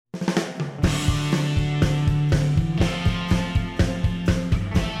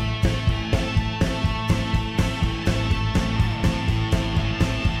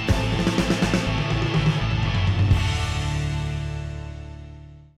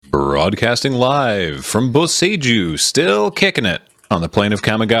Broadcasting live from Boseiju, still kicking it on the plain of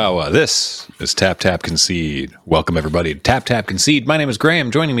Kamigawa. This is Tap Tap Concede. Welcome everybody to Tap Tap Concede. My name is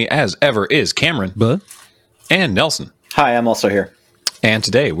Graham. Joining me as ever is Cameron and Nelson. Hi, I'm also here. And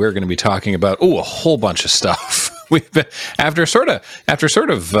today we're going to be talking about a whole bunch of stuff. We've been after sort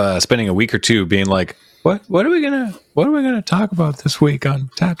of spending a week or two being like, what are we gonna talk about this week on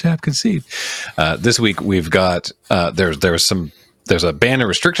Tap Tap Concede? This week we've got there's a banned and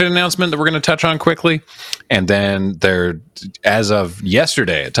restricted announcement that we're going to touch on quickly. And then as of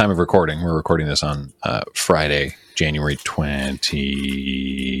yesterday, at time of recording, we're recording this on Friday, January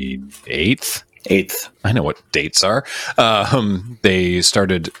 28th. 8th. I know what dates are. They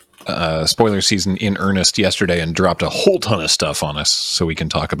started spoiler season in earnest yesterday and dropped a whole ton of stuff on us so we can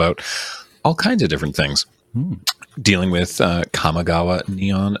talk about all kinds of different things. Dealing with Kamigawa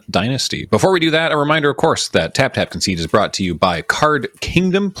Neon Dynasty. Before we do that, a reminder, of course, that Tap Tap Concede is brought to you by Card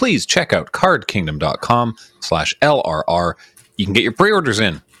Kingdom. Please check out cardkingdom.com/LRR. You can get your pre-orders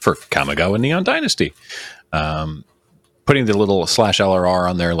in for Kamigawa Neon Dynasty. Putting the little /LRR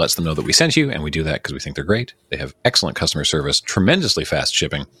on there lets them know that we sent you, and we do that because we think they're great. They have excellent customer service, tremendously fast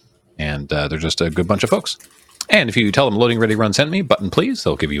shipping, and they're just a good bunch of folks. And if you tell them Loading Ready Run sent me, button please,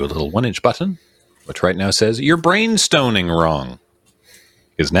 they'll give you a little 1-inch button, which right now says, you're brainstoning wrong.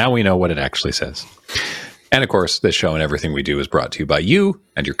 Because now we know what it actually says. And of course, this show and everything we do is brought to you by you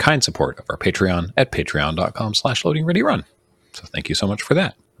and your kind support of our Patreon at patreon.com/loadingreadyrun. So thank you so much for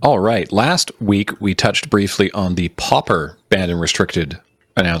that. All right. Last week, we touched briefly on the Pauper banned and restricted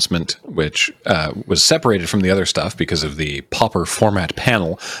announcement, which was separated from the other stuff because of the Pauper format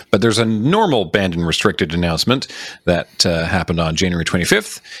panel. But there's a normal banned and restricted announcement that happened on January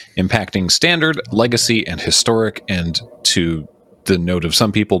 25th, impacting Standard, Legacy, and Historic, and to the note of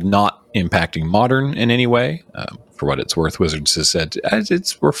some people, not impacting Modern in any way. For what it's worth, Wizards has said,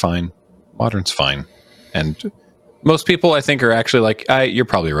 we're fine. Modern's fine. And most people, I think, are actually like, you're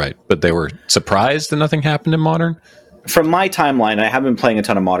probably right. But they were surprised that nothing happened in Modern. From my timeline, I haven't been playing a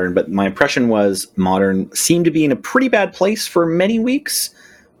ton of Modern, but my impression was Modern seemed to be in a pretty bad place for many weeks.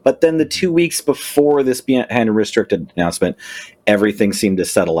 But then the 2 weeks before this banned and restricted announcement, everything seemed to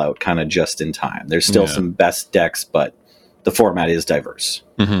settle out kind of just in time. There's still some best decks, but the format is diverse.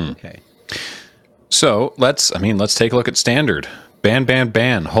 Mm-hmm. Okay. So let's take a look at Standard.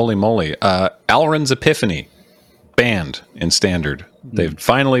 Ban. Holy moly. Alrund's Epiphany. Banned in Standard. They've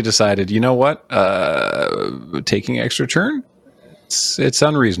finally decided, you know what? Taking extra turn? It's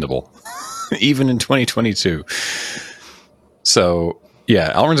unreasonable. Even in 2022. So,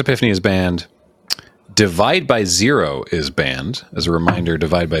 yeah, Alrund's Epiphany is banned. Divide by Zero is banned. As a reminder,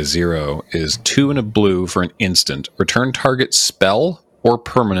 Divide by Zero is 2 and a blue for an instant. Return target spell or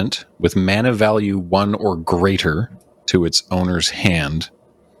permanent with mana value 1 or greater to its owner's hand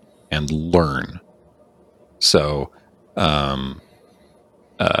and learn. So,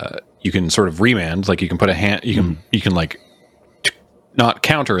 you can sort of remand, like you can put a hand, you can like not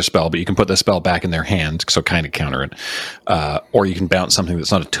counter a spell, but you can put the spell back in their hand, so kind of counter it. Or you can bounce something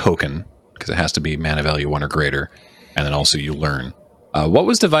that's not a token, because it has to be mana value 1 or greater, and then also you learn. What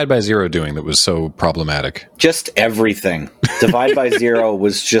was Divide by Zero doing that was so problematic? Just everything. Divide by Zero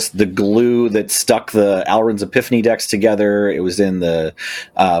was just the glue that stuck the Alrund's Epiphany decks together. It was in the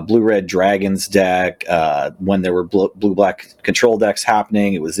Blue-Red Dragons deck. When there were Blue-Black control decks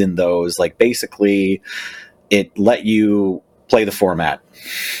happening, it was in those. Like, basically, it let you play the format.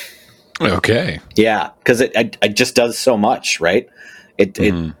 Okay. Yeah, because it just does so much, right? It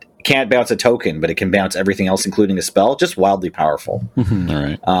can't bounce a token, but it can bounce everything else, including a spell. Just wildly powerful. All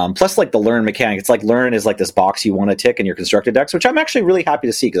right. Plus, like the learn mechanic, it's like learn is like this box you want to tick in your constructed decks, which I'm actually really happy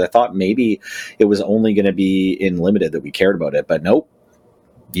to see because I thought maybe it was only going to be in limited that we cared about it, but nope.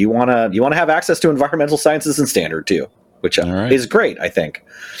 You want to have access to environmental sciences in Standard too, which is great, I think.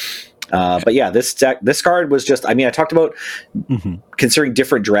 But yeah, this card was just, I talked about considering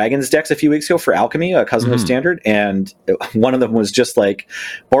different Dragons decks a few weeks ago for Alchemy, a cousin of Standard, and one of them was just like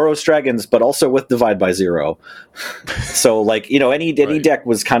Boros Dragons, but also with Divide by Zero. So like, any deck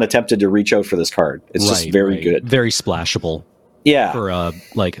was kind of tempted to reach out for this card. It's just very good. Very splashable. Yeah. For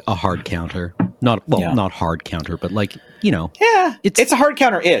like a hard counter. Not hard counter, but like, Yeah, it's a hard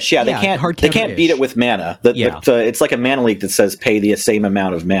counter-ish. Yeah, they can't beat it with mana. It's like a mana leak that says pay the same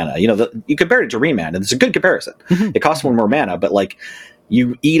amount of mana. You compared it to Remand, and it's a good comparison. It costs 1 more mana, but like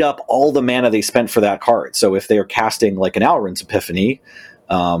you eat up all the mana they spent for that card. So if they're casting like an Alrund's Epiphany,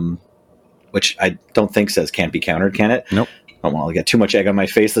 which I don't think says can't be countered, can it? Nope. I don't want to get too much egg on my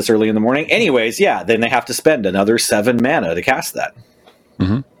face this early in the morning. Anyways, yeah, then they have to spend another 7 mana to cast that.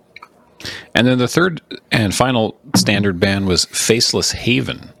 And then the third and final standard ban was Faceless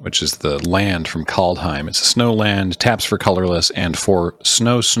Haven, which is the land from Kaldheim. It's a snow land, taps for colorless, and for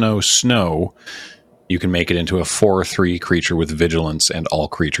snow, you can make it into a 4/3 creature with vigilance and all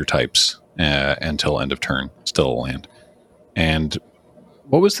creature types until end of turn. Still a land. And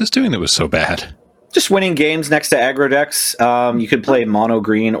what was this doing that was so bad? Just winning games next to aggro decks. You could play mono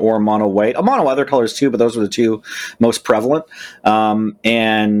green or mono white. Mono other colors too, but those were the two most prevalent.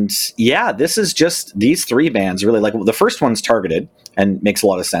 And yeah, this is just these three bans really. Like the first one's targeted and makes a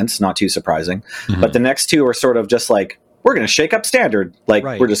lot of sense, not too surprising. Mm-hmm. But the next two are sort of just like, we're going to shake up standard. Like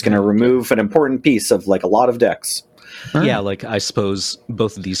we're just going to remove an important piece of like a lot of decks. Yeah, like I suppose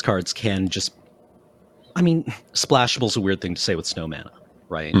both of these cards can just, I mean, Splashable's a weird thing to say with snow mana,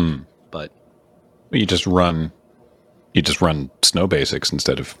 right? But you just run snow basics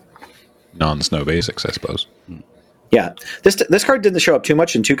instead of non-snow basics, I suppose. Yeah, this card didn't show up too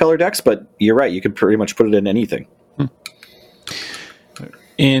much in 2-color decks, but you're right. You could pretty much put it in anything.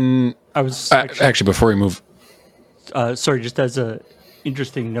 I was actually before we move. Sorry, just as a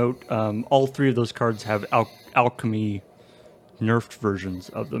interesting note, all three of those cards have alchemy nerfed versions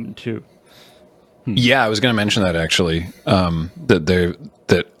of them too. Yeah, I was going to mention that actually.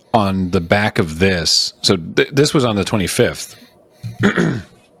 That on the back of this, so this was on the 25th,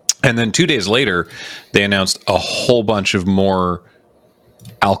 and then 2 days later, they announced a whole bunch of more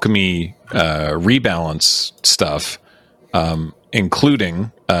alchemy rebalance stuff,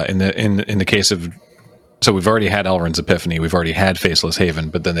 including in the case of. So we've already had Elrond's Epiphany, we've already had Faceless Haven,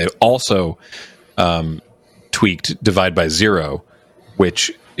 but then they also tweaked Divide by Zero,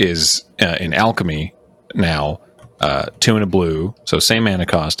 which is in Alchemy now, 2 and a blue, so same mana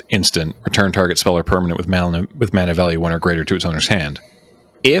cost, instant, return target spell or permanent with mana value 1 or greater to its owner's hand.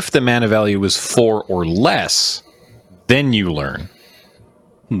 If the mana value is 4 or less, then you learn.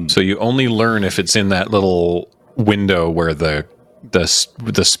 So you only learn if it's in that little window where the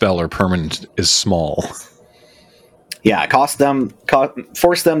spell or permanent is small. Yeah,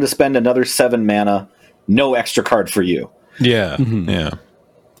 force them to spend another 7 mana, no extra card for you. Yeah, yeah.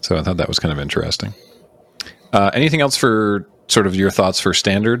 So I thought that was kind of interesting. Anything else for sort of your thoughts for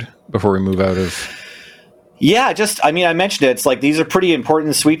standard before we move out of? Yeah, I mentioned it. It's like these are pretty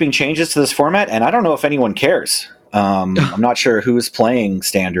important sweeping changes to this format, and I don't know if anyone cares. I'm not sure who's playing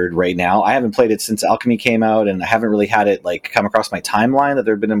standard right now. I haven't played it since Alchemy came out, and I haven't really had it like come across my timeline that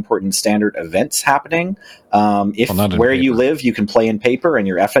there have been important standard events happening. Where you live, you can play in paper, and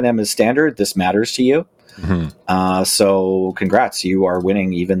your FNM is standard. This matters to you. So congrats, you are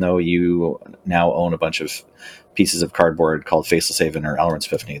winning, even though you now own a bunch of pieces of cardboard called Faceless Haven or Elrond's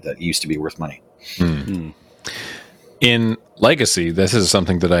Epiphany that used to be worth money. In Legacy, this is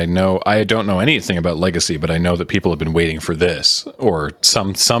something that I know. I don't know anything about Legacy, but I know that people have been waiting for this or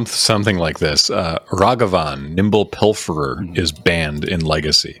something like this. Ragavan, Nimble Pilferer, is banned in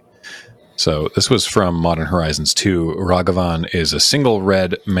Legacy. So this was from Modern Horizons 2. Ragavan is a single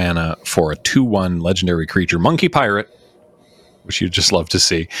red mana for a 2/1 legendary creature, Monkey Pirate, which you'd just love to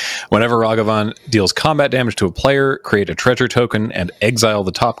see. Whenever Ragavan deals combat damage to a player, create a treasure token and exile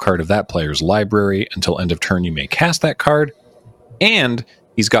the top card of that player's library. Until end of turn, you may cast that card. And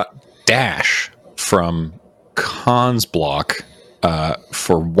he's got Dash from Khan's Block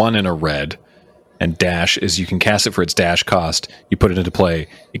for 1 and a red. And Dash is you can cast it for its dash cost. You put it into play,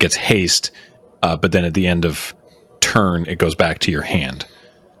 it gets haste, but then at the end of turn, it goes back to your hand.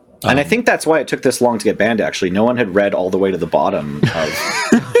 And I think that's why it took this long to get banned, actually. No one had read all the way to the bottom of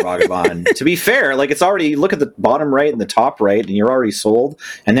Ragavan. To be fair, like it's already, look at the bottom right and the top right, and you're already sold.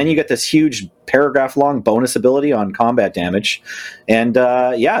 And then you get this huge paragraph-long bonus ability on combat damage. And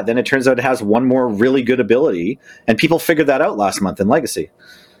then it turns out it has one more really good ability. And people figured that out last month in Legacy.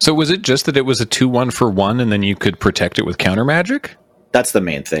 So was it just that it was a 2/1 for 1, and then you could protect it with counter magic? That's the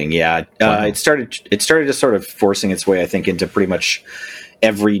main thing, yeah. Wow. It started just sort of forcing its way, I think, into pretty much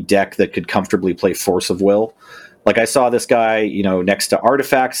every deck that could comfortably play Force of Will. Like I saw this guy, next to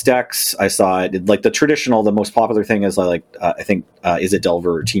Artifacts decks. I saw it like the most popular thing is I think is it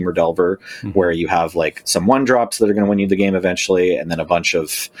Delver or Temur Delver, where you have like some 1-drops that are going to win you the game eventually, and then a bunch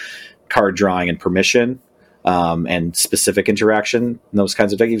of card drawing and permission. And specific interaction and those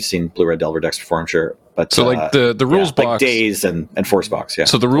kinds of decks. You've seen Blue-Red Delver decks before, I'm sure. But so like the rules box, like Daze and Force box, yeah.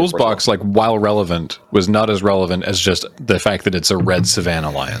 So the rules box, like while relevant, was not as relevant as just the fact that it's a red Savannah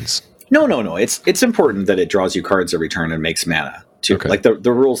Alliance. No. It's important that it draws you cards every turn and makes mana too. Okay. Like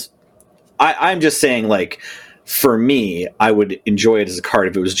the rules. I'm just saying, like for me, I would enjoy it as a card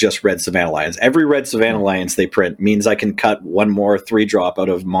if it was just red Savannah Lions. Every red Savannah Lions they print means I can cut one more 3-drop out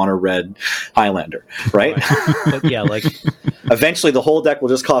of mono red Highlander, right? But yeah, like Eventually, the whole deck will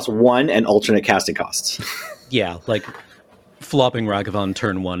just cost 1 and alternate casting costs. yeah, like flopping Ragavan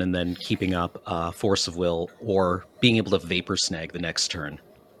turn 1 and then keeping up Force of Will, or being able to Vapor Snag the next turn.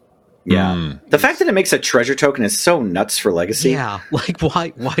 Yeah, the fact that it makes a treasure token is so nuts for Legacy. Yeah, like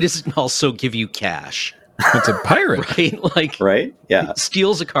why does it also give you cash? It's a pirate. Right? Like Right? Yeah.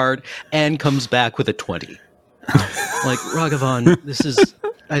 steals a card and comes back with a 20. Like, Ragavan, this is,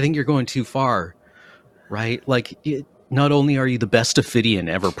 I think you're going too far, right? Like, not only are you the best Ophidian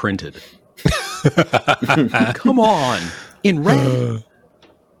ever printed, come on, in red.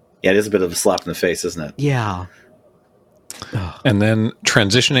 Yeah, it is a bit of a slap in the face, isn't it? Yeah. And then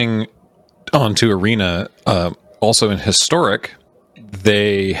transitioning onto Arena, also in Historic,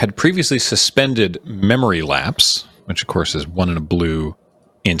 they had previously suspended Memory Lapse, which of course is 1 and a blue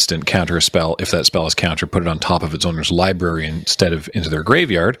instant, counter a spell. If that spell is countered, put it on top of its owner's library instead of into their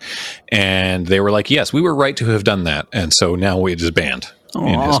graveyard. And they were like, yes, we were right to have done that. And so now it is banned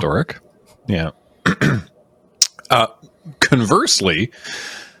in Historic. Yeah. Conversely,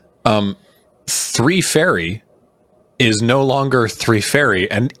 3 Fairy is no longer 3 Fairy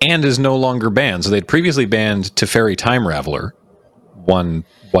and is no longer banned. So they'd previously banned Teferi Time Raveler, 1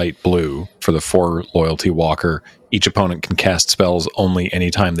 white blue for the 4 loyalty walker. Each opponent can cast spells only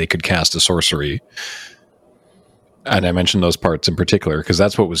anytime they could cast a sorcery. And I mentioned those parts in particular because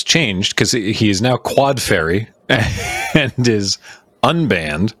that's what was changed, because he is now Quad Fairy and is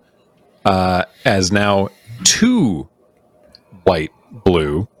unbanned as now 2 white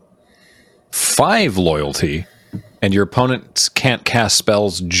blue, 5 loyalty, and your opponents can't cast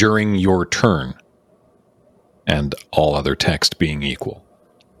spells during your turn. And all other text being equal.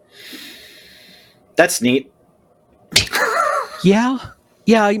 That's neat. Yeah.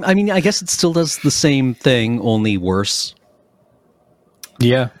 Yeah, I mean, I guess it still does the same thing, only worse.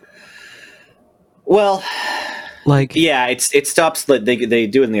 Yeah. Well, Like, yeah, it stops. They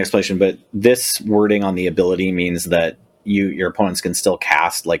do it in the explanation, but this wording on the ability means that your opponents can still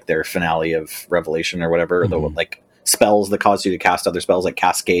cast like their Finale of Revelation or whatever, the like spells that cause you to cast other spells, like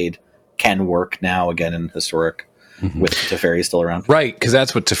Cascade can work now again in Historic with Teferi still around. Right, because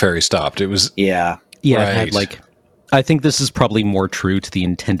that's what Teferi stopped. It was Yeah. yeah, Right. it had, like, I think this is probably more true to the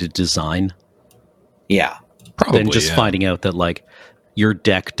intended design Yeah. probably than just finding out that, like, your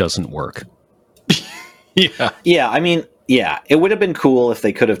deck doesn't work. Yeah. Yeah, I mean, yeah, it would have been cool if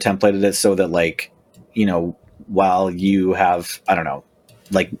they could have templated it so that, like, you know, while you have, I don't know,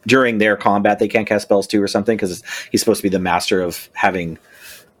 like during their combat they can't cast spells too or something, because he's supposed to be the master of having,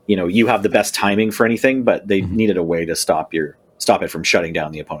 you know, you have the best timing for anything, but they needed a way to stop it from shutting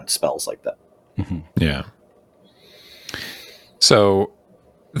down the opponent's spells like that. Yeah. So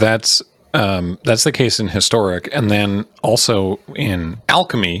that's the case in Historic, and then also in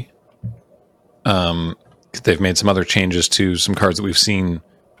Alchemy, they've made some other changes to some cards that we've seen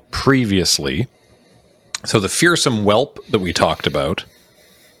previously. So the Fearsome Whelp that we talked about,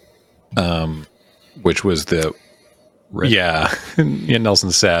 which was the Red. yeah,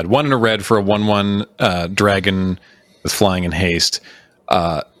 Nelson's sad 1 and a red for a 1/1 dragon with flying and haste.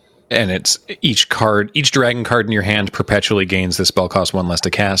 And it's each dragon card in your hand perpetually gains the spell cost 1 less to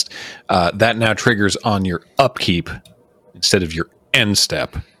cast. That now triggers on your upkeep instead of your end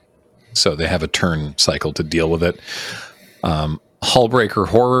step. So they have a turn cycle to deal with it. Hullbreaker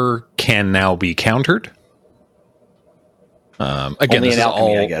Horror can now be countered. Again, Only this in is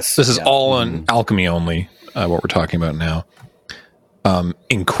Alchemy, all, I guess. This is Yeah. all on Alchemy only, what we're talking about now.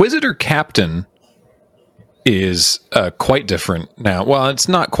 Inquisitor Captain is quite different now. Well, it's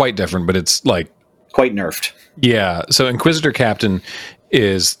not quite different, but it's like... Quite nerfed. Yeah, so Inquisitor Captain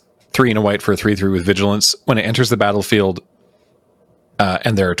is 3 and a white for a 3/3 with Vigilance. When it enters the battlefield,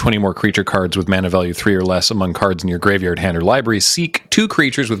 and there are 20 more creature cards with mana value 3 or less among cards in your graveyard, hand, or library, seek 2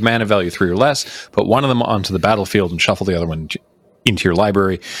 creatures with mana value 3 or less, put one of them onto the battlefield, and shuffle the other one into your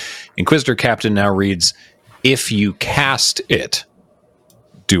library. Inquisitor Captain now reads, if you cast it,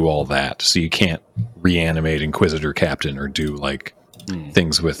 do all that. So you can't reanimate Inquisitor Captain or do like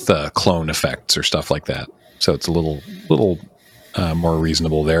things with clone effects or stuff like that. So it's a little more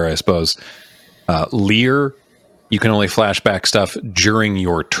reasonable there, I suppose. Lear, you can only flashback stuff during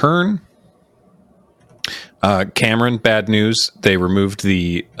your turn. Cameron, bad news. They removed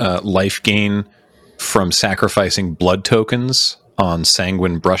the life gain from sacrificing blood tokens on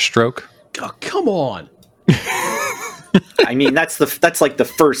Sanguine Brushstroke. Oh, come on. I mean, that's like the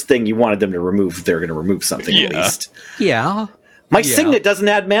first thing you wanted them to remove. If they're going to remove something at least. Yeah. My Signet doesn't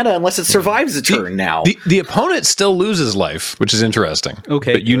add mana unless it survives a turn now. The opponent still loses life, which is interesting.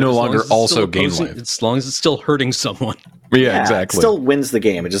 Okay, but you no longer also gain opposing, life. as long as it's still hurting someone. Yeah, exactly. It still wins the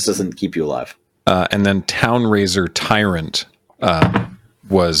game. It just doesn't keep you alive. And then Town Razor Tyrant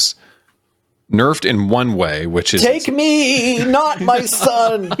was nerfed in one way, which is Take me, not my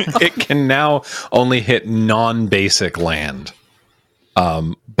son. it can now only hit non-basic land.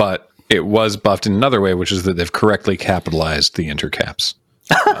 But it was buffed in another way, which is that they've correctly capitalized the intercaps.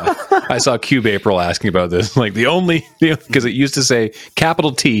 I saw Cube April asking about this. Like because it used to say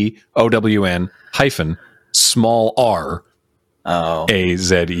capital T OWN hyphen small r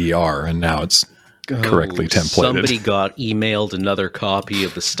AZER, and now it's correctly templated. Somebody got emailed another copy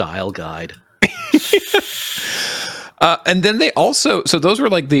of the style guide. And then they also, so those were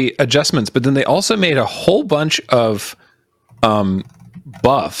like the adjustments, but then they also made a whole bunch of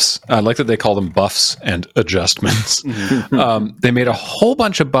buffs. I like that they call them buffs and adjustments. They made a whole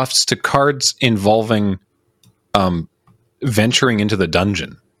bunch of buffs to cards involving venturing into the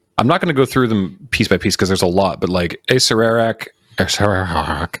dungeon. I'm not going to go through them piece by piece because there's a lot, but like Acererak,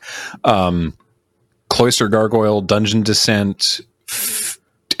 Cloister Gargoyle, Dungeon Descent,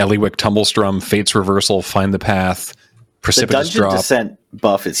 Eliwick Tumblestrum, Fate's Reversal, Find the Path, Precipitous the Dungeon Drop, Descent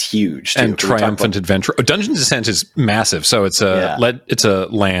buff is huge, too. and Triumphant Adventure. Oh, Dungeon Descent is massive, so it's a it's a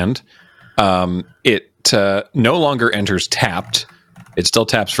land. It no longer enters tapped. It still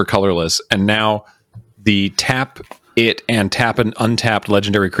taps for colorless, and now the tap it and tap an untapped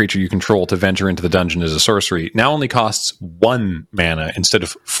legendary creature you control to venture into the dungeon as a sorcery now only costs 1 mana instead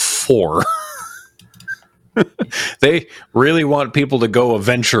of 4. They really want people to go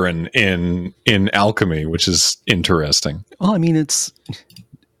adventuring in alchemy, which is interesting. Well, I mean,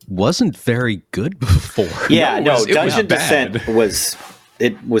 wasn't very good before. Yeah, No, it was Dungeon bad. Descent was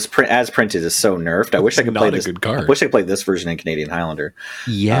as printed is so nerfed. I wish I could play this. Good card. I wish I could play this version in Canadian Highlander.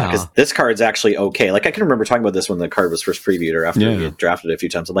 Yeah. Because this card's actually okay. Like I can remember talking about this when the card was first previewed or after we had drafted it a few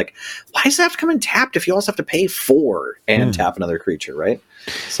times. I'm like, why does it have to come in tapped if you also have to pay 4 and tap another creature, right?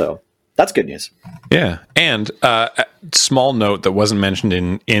 So that's good news. Yeah, and small note that wasn't mentioned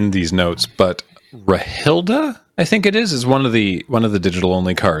in these notes, but Rahilda, I think it is one of the digital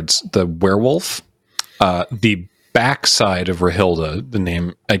only cards. The werewolf, the backside of Rahilda, the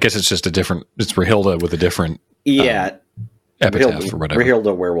name, I guess it's just it's Rahilda with a different epitaph or whatever.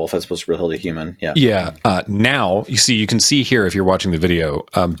 Rahilda werewolf as opposed to Rahilda human. Yeah. Yeah. Now you can see here if you're watching the video,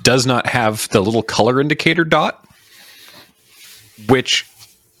 does not have the little color indicator dot, which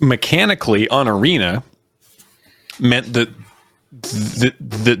mechanically on Arena meant that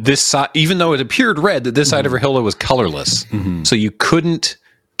this side, even though it appeared red, that this side of Rahilda was colorless. So you couldn't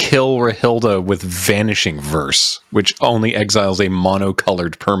kill Rahilda with Vanishing Verse, which only exiles a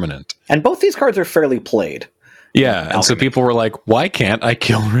monocolored permanent. And both these cards are fairly played. Yeah, and so people were like, "Why can't I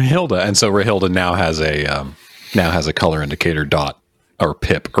kill Rahilda?" And so Rahilda now has a color indicator dot or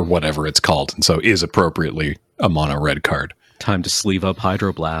pip or whatever it's called, and so is appropriately a mono red card. Time to sleeve up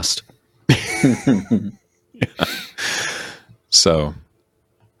Hydroblast. So,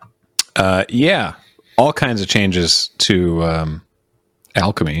 all kinds of changes to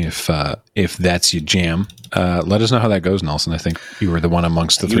alchemy. If that's your jam, let us know how that goes, Nelson. I think you were the one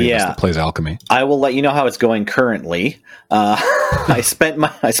amongst the three of us that plays alchemy. I will let you know how it's going currently. I spent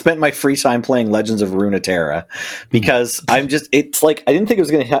my free time playing Legends of Runeterra because it's like I didn't think it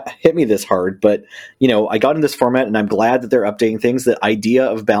was going to hit me this hard, but I got in this format and I'm glad that they're updating things. The idea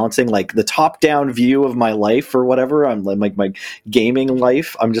of balancing like the top down view of my life or whatever, I'm like my gaming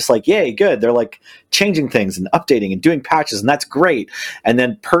life. I'm just like, yay, good. They're like changing things and updating and doing patches, and that's great. And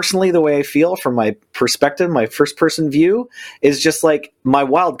then personally, the way I feel from my perspective, my first person view is just like my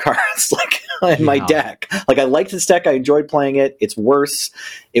wild cards, like in my deck. Like I liked this deck. I enjoyed playing it. It's worse.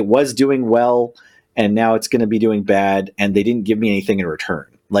 It was doing well, and now it's going to be doing bad. And they didn't give me anything in return.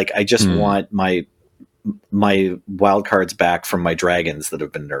 Like I just want my wild cards back from my dragons that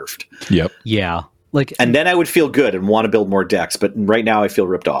have been nerfed. Yep. Yeah. And then I would feel good and want to build more decks. But right now I feel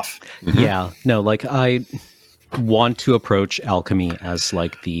ripped off. Yeah. No, like I want to approach alchemy as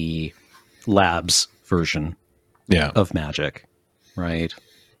like the labs version of Magic, right?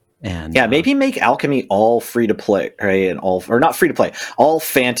 And maybe make alchemy all free to play, right? And or not free to play, all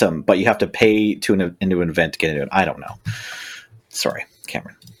phantom, but you have to pay into an event to get into it. I don't know. Sorry,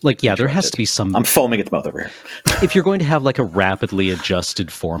 Cameron. There has to be some. I'm foaming at the mouth over here. If you're going to have like a rapidly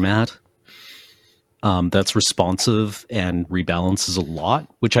adjusted format that's responsive and rebalances a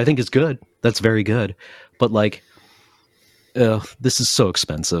lot, which I think is good. That's very good. But this is so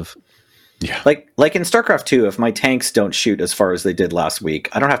expensive. Yeah. Like in StarCraft 2, if my tanks don't shoot as far as they did last week,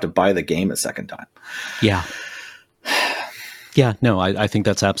 I don't have to buy the game a second time. Yeah. Yeah, no, I think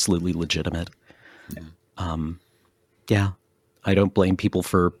that's absolutely legitimate. Yeah, I don't blame people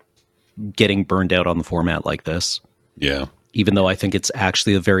for getting burned out on the format like this, Yeah. even though I think it's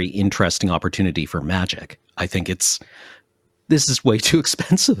actually a very interesting opportunity for Magic. I think this is way too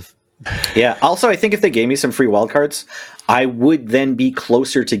expensive. Yeah. Also, I think if they gave me some free wildcards, I would then be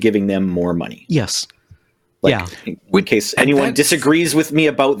closer to giving them more money. Yes. Like, Yeah. in case anyone disagrees with me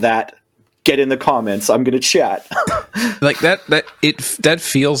about that, get in the comments. I'm going to chat. Like that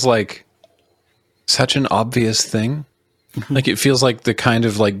feels like such an obvious thing. Like it feels like the kind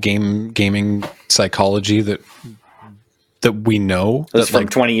of like gaming psychology that we know That's that from like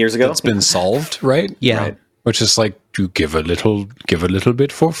 20 years ago. that's been solved, right? Yeah. Right. Which is like you give a little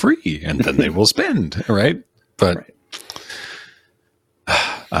bit for free and then they will spend, right? But Right.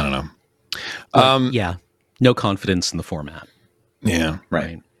 I don't know. Yeah. No confidence in the format. Yeah.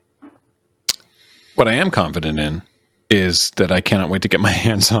 Right. What I am confident in is that I cannot wait to get my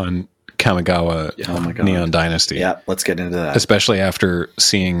hands on Kamigawa Oh my God. Neon Dynasty. Yeah. Let's get into that. Especially after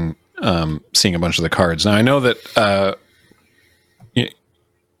seeing a bunch of the cards. Now I know that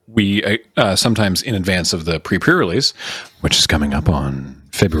we sometimes in advance of the pre-release, which is coming up on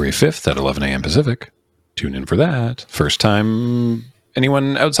February 5th at 11 a.m. Pacific. Tune in for that. First time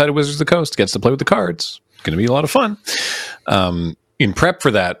anyone outside of Wizards of the Coast gets to play with the cards. It's going to be a lot of fun. In prep for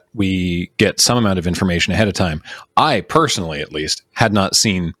that, we get some amount of information ahead of time. I personally, at least, had not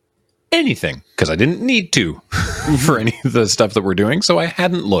seen anything because I didn't need to for any of the stuff that we're doing. So I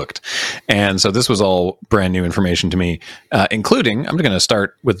hadn't looked. And so this was all brand new information to me, including, I'm going to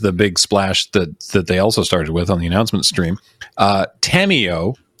start with the big splash that they also started with on the announcement stream.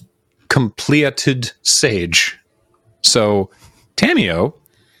 Tamiyo completed Sage. So Tamiyo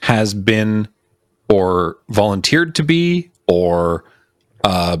has been or volunteered to be, or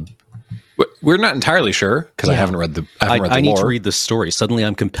we're not entirely sure because I haven't read the I need lore. to read this story. Suddenly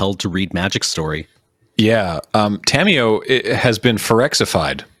I'm compelled to read Magic Story. Yeah, Tamiyo has been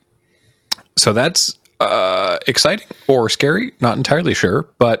Phyrexified, so that's exciting or scary. Not entirely sure,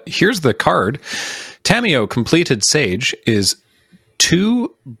 but here's the card. Tamiyo completed Sage is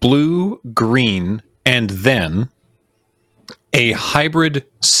 2 blue, green, and then a hybrid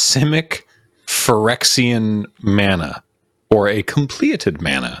Simic Phyrexian mana. Or a completed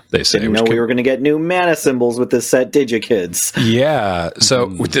mana, they say. Didn't know we were going to get new mana symbols with this set, did you, kids? Yeah. So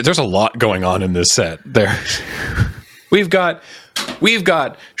there's a lot going on in this set. There, we've got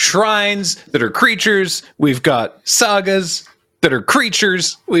shrines that are creatures. We've got sagas that are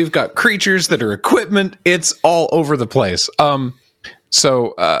creatures. We've got creatures that are equipment. It's all over the place.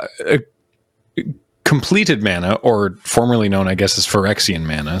 Completed mana, or formerly known, I guess, as Phyrexian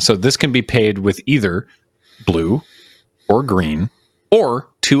mana. So this can be paid with either blue or green, or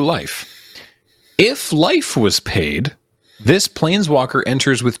 2 life. If life was paid, this Planeswalker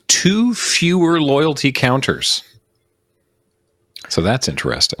enters with 2 fewer loyalty counters. So that's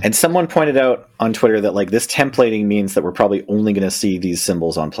interesting. And someone pointed out on Twitter that like this templating means that we're probably only going to see these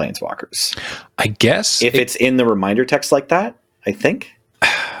symbols on Planeswalkers. I guess If it's in the reminder text like that, I think.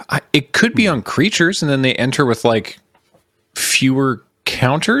 it could be on creatures, and then they enter with like fewer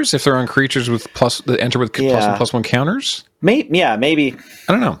counters if they're on creatures with plus that enter with +1/+1 counters. Maybe. I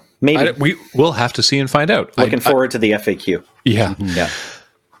don't know. Maybe. We'll have to see and find out. Looking forward to the FAQ. Yeah. Yeah.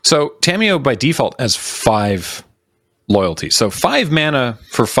 So Tamiyo by default has 5 loyalty. So 5 mana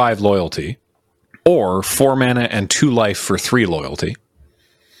for 5 loyalty, or 4 mana and 2 life for 3 loyalty.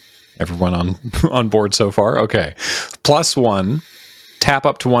 Everyone on board so far? Okay. +1, tap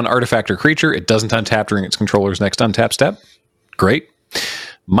up to 1 artifact or creature. It doesn't untap during its controller's next untap step. Great.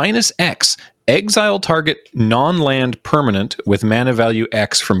 -X, exile target non-land permanent with mana value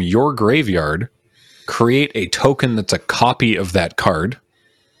X from your graveyard. Create a token that's a copy of that card.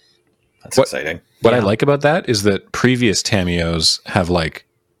 That's exciting. What I like about that is that previous Tamiyos have like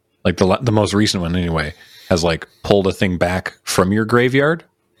the most recent one anyway, has like pulled a thing back from your graveyard.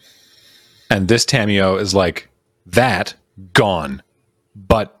 And this Tamiyo is like, that gone,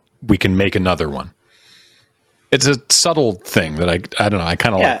 but we can make another one. It's a subtle thing that I don't know. I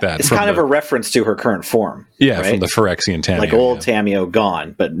kind of like that. It's kind of a reference to her current form. Yeah, right? from the Phyrexian Tamiyo. Like old Tamiyo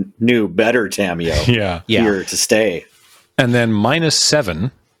gone, but new, better Tamiyo Yeah. here to stay. And then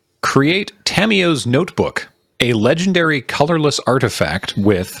 -7, create Tamiyo's Notebook, a legendary colorless artifact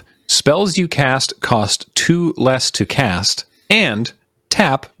with spells you cast cost 2 less to cast, and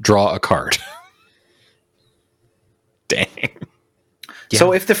tap, draw a card. Dang.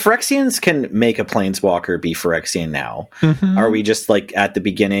 So if the Phyrexians can make a Planeswalker be Phyrexian now, are we just like at the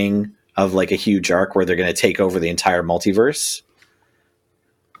beginning of like a huge arc where they're going to take over the entire multiverse?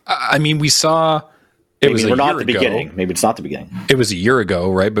 I mean, we saw Maybe we're not at the beginning. Maybe it's not the beginning. It was a year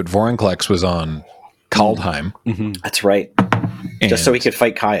ago, right? But Vorinclex was on Kaldheim. That's right. Just so he could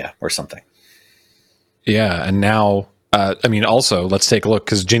fight Kaya or something. Yeah, and now, also, let's take a look,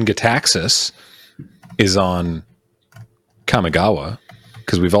 because Jin-Gitaxias is on Kamigawa,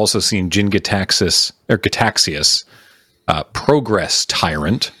 because we've also seen Jin-Gitaxias, Progress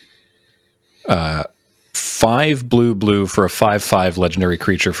Tyrant, 5 blue for a 5/5 legendary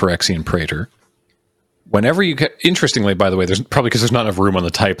creature, Phyrexian Praetor. Whenever you get, interestingly, by the way, there's probably because there's not enough room on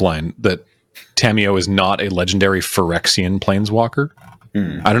the type line, that Tamiyo is not a legendary Phyrexian planeswalker.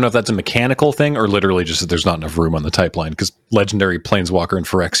 I don't know if that's a mechanical thing or literally just that there's not enough room on the type line, because legendary planeswalker and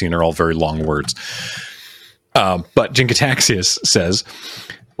Phyrexian are all very long words. But Jin-Gitaxias says,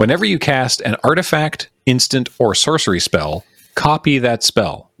 whenever you cast an artifact, instant, or sorcery spell, copy that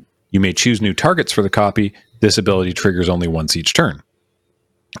spell. You may choose new targets for the copy. This ability triggers only once each turn.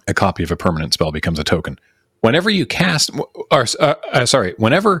 A copy of a permanent spell becomes a token. Whenever you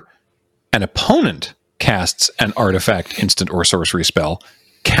whenever an opponent casts an artifact, instant, or sorcery spell,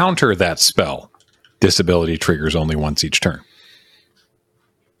 counter that spell. This ability triggers only once each turn.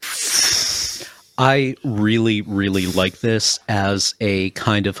 I really, really like this as a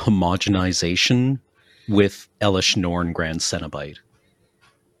kind of homogenization with Elesh Norn Grand Cenobite.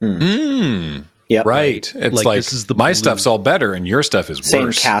 Yep. Right. It's like this is the my blue. stuff's all better and your stuff is Same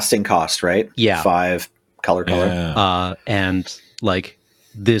worse. casting cost, right? Yeah. 5 color. Yeah. And like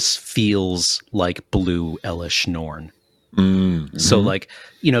this feels like blue Elesh Norn. So like,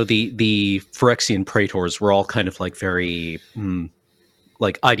 the Phyrexian Praetors were all kind of like very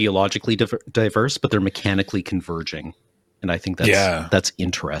like ideologically diverse, but they're mechanically converging. And I think that's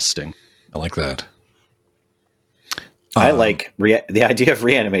interesting. I like that. I like the idea of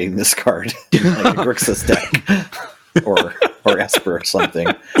reanimating this card like a Grixis deck or Esper or something.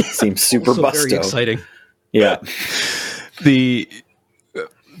 Seems super So very busto. exciting. Yeah.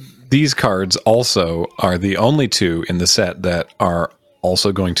 These cards also are the only two in the set that are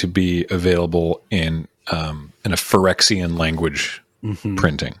also going to be available in a Phyrexian language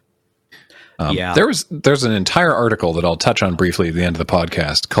printing. There's an entire article that I'll touch on briefly at the end of the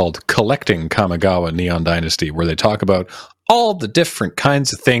podcast called Collecting Kamigawa Neon Dynasty, where they talk about all the different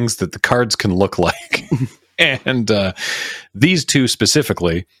kinds of things that the cards can look like. And these two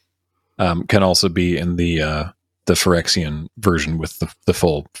specifically can also be in the Phyrexian version with the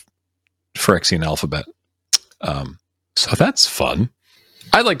full Phyrexian alphabet. So that's fun.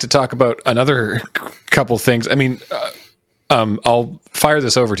 I'd like to talk about another couple things. I mean, I'll fire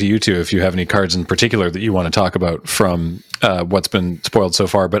this over to you two if you have any cards in particular that you want to talk about from what's been spoiled so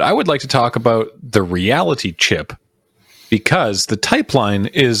far. But I would like to talk about the reality chip, because the type line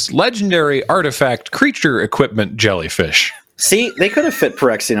is legendary artifact creature equipment jellyfish. See, they could have fit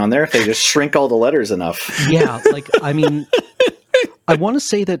Phyrexian on there if they just shrink all the letters enough. Yeah, like, I mean, I want to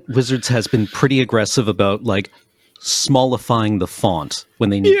say that Wizards has been pretty aggressive about, like, smallifying the font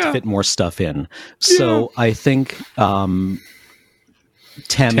when they need to fit more stuff in. So I think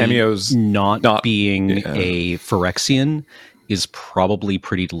Tamiyo's not being a Phyrexian is probably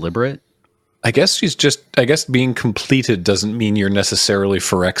pretty deliberate. I guess being completed doesn't mean you're necessarily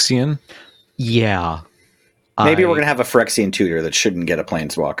Phyrexian. Yeah. Maybe we're going to have a Phyrexian tutor that shouldn't get a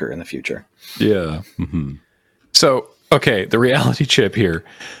Planeswalker in the future. Yeah. So, okay, the reality chip here.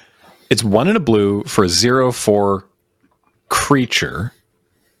 It's 1 and a blue for a 0/4 creature.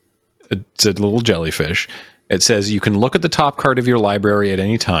 It's a little jellyfish. It says you can look at the top card of your library at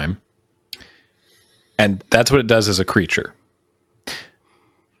any time. And that's what it does as a creature.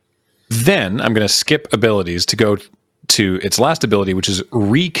 Then I'm going to skip abilities to go to its last ability, which is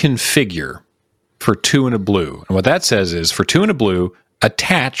Reconfigure, for 2 and a blue. And what that says is, for 2 and a blue,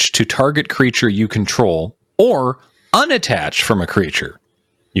 attach to target creature you control or unattach from a creature.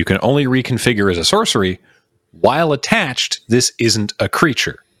 You can only reconfigure as a sorcery. While attached, this isn't a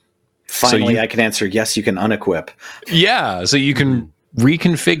creature. Finally, I can answer, yes, you can unequip. Yeah, so you can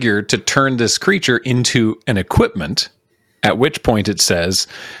reconfigure to turn this creature into an equipment, at which point it says,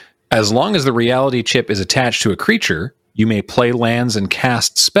 as long as the reality chip is attached to a creature, you may play lands and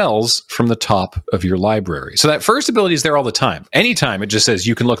cast spells from the top of your library. So that first ability is there all the time. Anytime it just says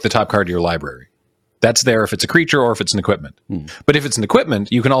you can look at the top card of your library. That's there if it's a creature or if it's an equipment. But if it's an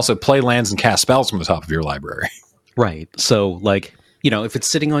equipment, you can also play lands and cast spells from the top of your library. Right. So, like, if it's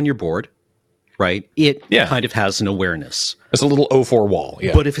sitting on your board, right, it kind of has an awareness. It's a little 0/4 wall.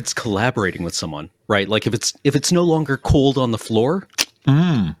 Yeah. But if it's collaborating with someone, right, like if it's no longer cold on the floor,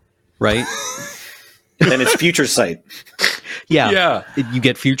 right, Then it's Future Sight. you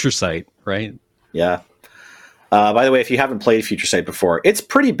get Future Sight, right? Yeah. By the way, if you haven't played Future Sight before, it's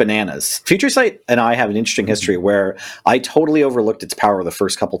pretty bananas. Future Sight and I have an interesting history where I totally overlooked its power the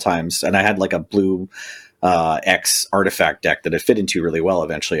first couple times, and I had like a blue X artifact deck that it fit into really well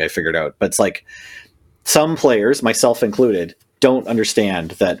eventually, I figured out. But it's like some players, myself included, don't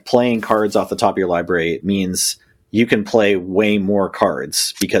understand that playing cards off the top of your library means you can play way more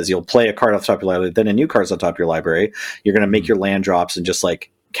cards, because you'll play a card off the top of your library, then a new card's on top of your library. You're going to make your land drops and just like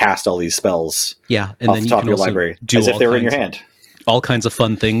cast all these spells Yeah, and off then the you top can of your also library do as if all they were in your kinds- hand. all kinds of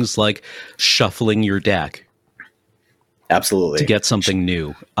fun things like shuffling your deck Absolutely. to get something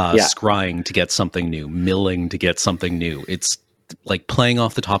new, Yeah. scrying to get something new, milling to get something new. It's like playing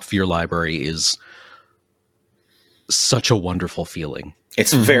off the top of your library is such a wonderful feeling.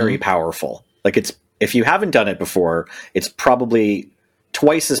 It's very powerful. Like, it's, if you haven't done it before, it's probably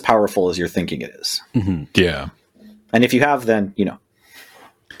twice as powerful as you're thinking it is. Yeah. And if you have, then, you know,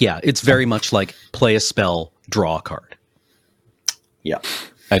 Yeah, it's very much like play a spell, draw a card. yeah.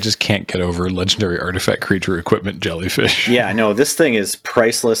 I just can't get over legendary artifact creature equipment jellyfish. Yeah, no, this thing is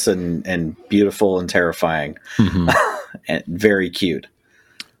priceless and beautiful and terrifying and very cute.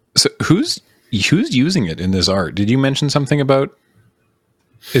 So who's using it in this art? Did you mention something about?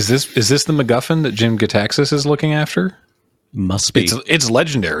 Is this the MacGuffin that Jim Gataxis is looking after? Must be. It's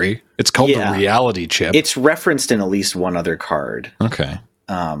legendary. It's called Yeah. the Reality Chip. It's referenced in at least one other card. Okay.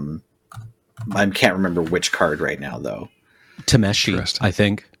 I can't remember which card right now, though. Tameshi, Interesting. I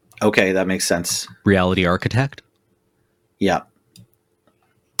think. Okay, that makes sense. Reality Architect. Yeah.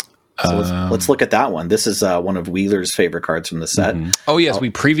 So let's look at that one. This is one of Wheeler's favorite cards from the set. Oh yes,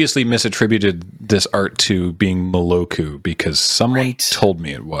 we previously misattributed this art to being Moloku because someone Right. told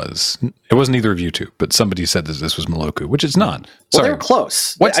me it was. It wasn't either of you two, but somebody said that this was Moloku, which it's not. Well, Sorry. they were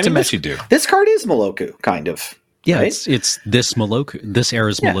close. What's I mean, Tameshi do? This card is Moloku, kind of. Yeah, right? it's this Moloku. This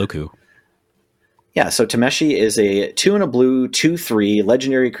era's Yeah. Moloku. Yeah, so Tameshi is a 2 and a blue, 2/3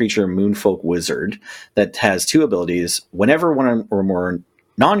 legendary creature moonfolk wizard that has two abilities. Whenever one or more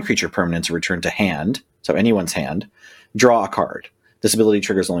non-creature permanents are returned to hand, so anyone's hand, draw a card. This ability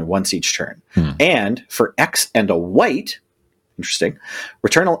triggers only once each turn. And for X and a white, interesting,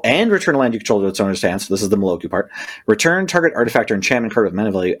 return a land you control to its owner's hand, so this is the Moloku part. Return target artifact or enchantment card with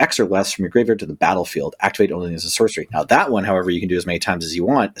mana value X or less from your graveyard to the battlefield. Activate only as a sorcery. Now that one, however, you can do as many times as you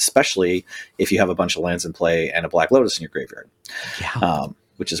want, especially if you have a bunch of lands in play and a Black Lotus in your graveyard. Yeah.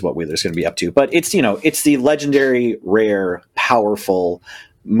 Which is what Wheeler's going to be up to. But it's, you know, it's the legendary, rare, powerful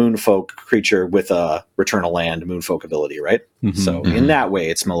moonfolk creature with a return a land moonfolk ability, right? So in that way,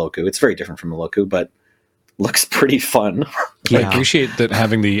 it's Moloku. It's very different from Moloku, but looks pretty fun. I Yeah. appreciate that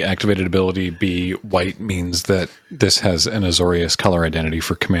having the activated ability be white means that this has an Azorius color identity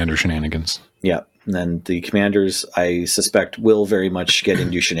for commander shenanigans. Yeah. And then the commanders, I suspect, will very much get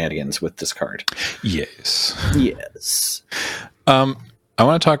into shenanigans with this card. Yes. Yes. I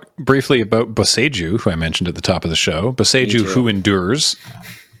want to talk briefly about Boseiju, who I mentioned at the top of the show. Boseiju, too. who endures,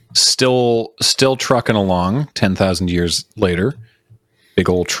 still trucking along 10,000 years later. Big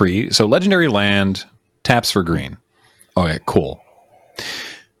old tree. So legendary land, taps for green. Okay, cool.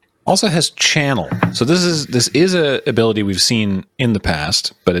 Also has channel. So this is a ability we've seen in the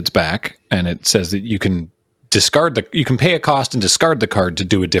past, but it's back, and it says that you can you can pay a cost and discard the card to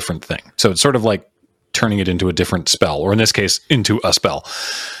do a different thing. So it's sort of like turning it into a different spell, or in this case, into a spell.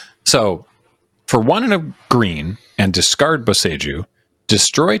 So for 1 and a green and discard Boseiju,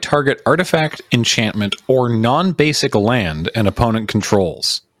 destroy target artifact, enchantment, or non-basic land an opponent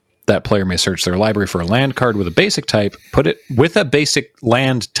controls. That player may search their library for a land card with a basic type, put it with a basic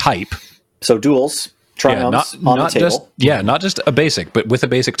land type. So duels, triumphs on the table. Not just a basic, but with a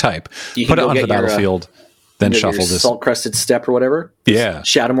basic type. You Put can it go onto the get your, battlefield, then You know, shuffle your this. Salt-Crested Steppe or whatever. Yeah.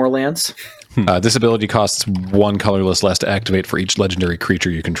 Shadowmoor lands. This ability costs 1 colorless less to activate for each legendary creature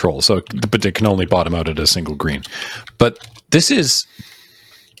you control. So, but it can only bottom out at a single green. But this is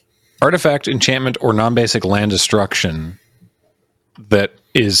artifact, enchantment, or non-basic land destruction that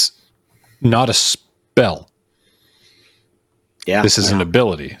is not a spell. Yeah. This is an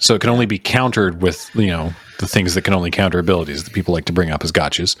ability. So it can only be countered with, the things that can only counter abilities that people like to bring up as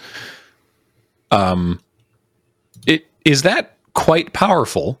gotchas. Is that quite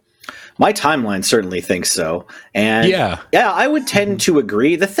powerful? My timeline certainly thinks so. And Yeah. I would tend to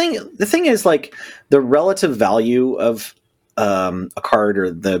agree. The thing is, like, the relative value of a card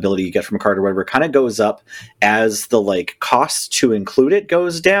or the ability you get from a card or whatever kind of goes up as the like cost to include it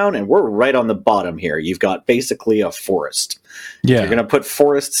goes down, and we're right on the bottom here. You've got basically a forest. Yeah. If you're going to put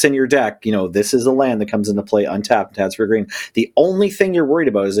forests in your deck, this is a land that comes into play untapped, taps for green. The only thing you're worried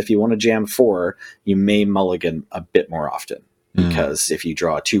about is if you want to jam 4, you may mulligan a bit more often. because if you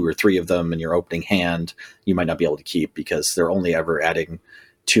draw 2 or 3 of them in your opening hand, you might not be able to keep because they're only ever adding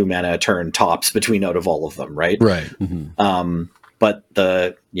 2 mana a turn tops between out of all of them, right? Right. But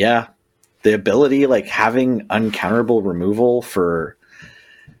the ability, like having uncounterable removal for,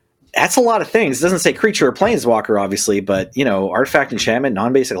 that's a lot of things. It doesn't say creature or planeswalker, obviously, but artifact, enchantment,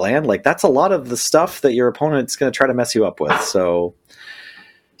 non-basic land, like that's a lot of the stuff that your opponent's going to try to mess you up with. So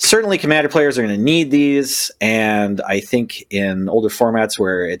certainly Commander players are going to need these, and I think in older formats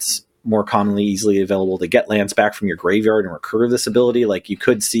where it's more commonly easily available to get lands back from your graveyard and recur this ability, like you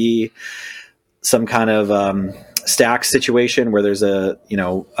could see some kind of stack situation where there's a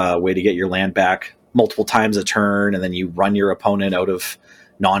way to get your land back multiple times a turn, and then you run your opponent out of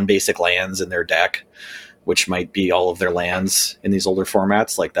non-basic lands in their deck, which might be all of their lands in these older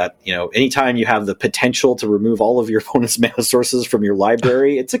formats like that. Anytime you have the potential to remove all of your opponent's mana sources from your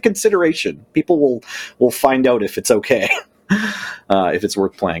library, it's a consideration. People will find out if it's okay, if it's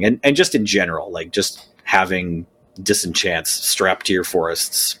worth playing. And just in general, like just having disenchants strapped to your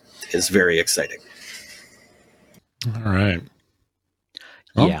forests is very exciting. All right.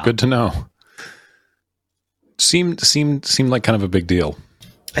 Well, Yeah. good to know. Seemed like kind of a big deal.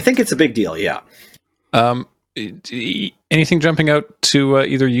 I think it's a big deal, yeah. Anything jumping out to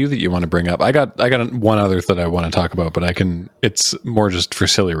either you that you want to bring up? I got one other that I want to talk about, but it's more just for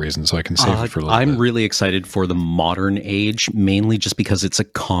silly reasons, so I can save it for a little I'm bit. really excited for the modern age, mainly just because it's a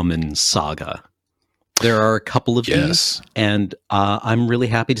common saga. There are a couple of these, and I'm really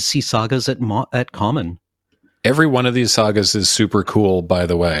happy to see sagas at common. Every one of these sagas is super cool, by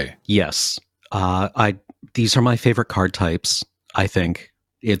the way. Yes, these are my favorite card types. I think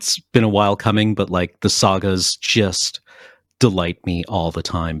it's been a while coming, but like the sagas just delight me all the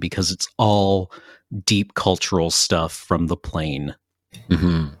time because it's all deep cultural stuff from the plane.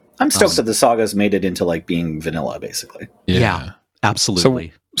 Mm-hmm. I'm stoked that the sagas made it into like being vanilla, basically. Yeah,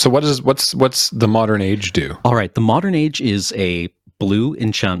 absolutely. So what's the modern age do? All right, the modern age is a blue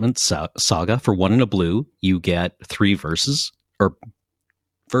enchantment saga. For 1 and a blue, you get 3 verses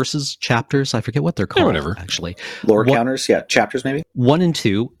chapters. I forget what they're called. Whatever. Actually, Lore counters, yeah, chapters maybe. 1 and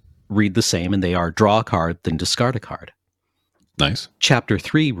 2 read the same, and they are draw a card, then discard a card. Nice. Chapter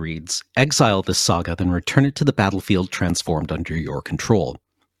 3 reads, exile this saga, then return it to the battlefield transformed under your control.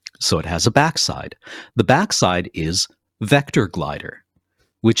 So it has a backside. The backside is Vector Glider,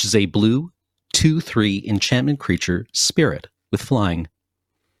 which is a blue 2/3 enchantment creature spirit with flying.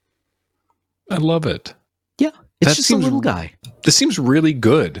 I love it. Yeah, it's That just a seems- little guy. This seems really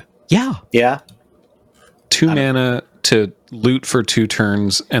good. Yeah, Yeah. 2 mana to loot for 2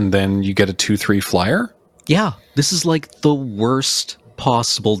 turns, and then you get a 2/3 flyer? yeah. This is like the worst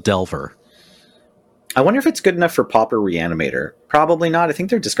possible Delver. I wonder if it's good enough for Pauper Reanimator. Probably not. I think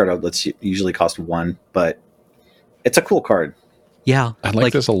their discard outlets usually cost 1, but it's a cool card. Yeah, I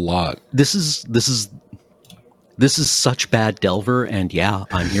like this a lot. This is such bad Delver, and yeah,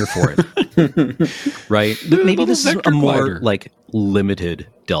 I'm here for it. Right? Maybe little this is Vector a more Glider. like limited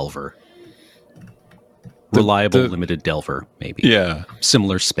Delver. Reliable the- limited Delver, maybe. Yeah.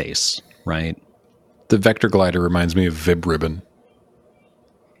 Similar space, right? The Vector Glider reminds me of Vib Ribbon.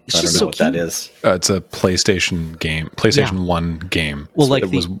 It's I don't just know so what that cute. is. It's a PlayStation game, PlayStation 1 game. Well, like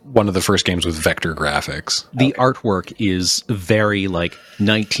it was one of the first games with vector graphics. The artwork is very like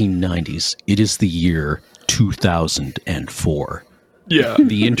 1990s. It is the year 2004. Yeah.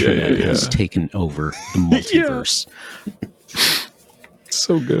 The internet has taken over the multiverse.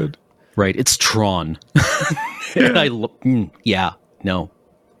 So good. Right? It's Tron. And I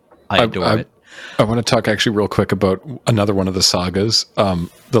adore it. I want to talk actually real quick about another one of the sagas,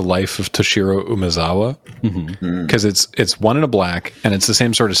 the life of Toshiro Umezawa, because it's 1 and a black, and it's the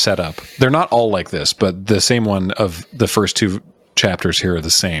same sort of setup. They're not all like this, but the same one of the first 2 chapters here are the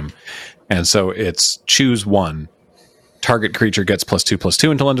same. And so it's choose 1. Target creature gets +2/+2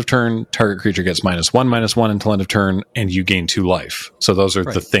 until end of turn. Target creature gets -1/-1 until end of turn, and you gain 2 life. So those are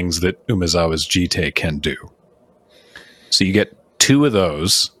the things that Umezawa's Jite can do. So you get 2 of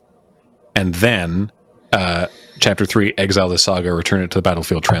those. And then, Chapter 3, exile the saga, return it to the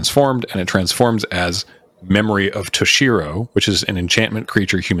battlefield transformed, and it transforms as Memory of Toshiro, which is an enchantment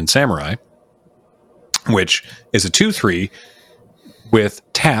creature human samurai, which is a 2/3 with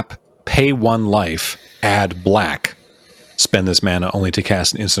tap, pay 1 life, add black. Spend this mana only to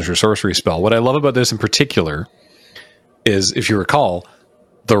cast an instant or sorcery spell. What I love about this in particular is, if you recall,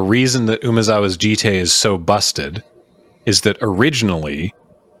 the reason that Umezawa's Jite is so busted is that originally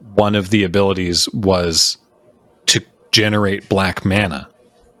one of the abilities was to generate black mana.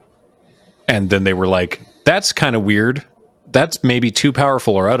 And then they were like, that's kind of weird. That's maybe too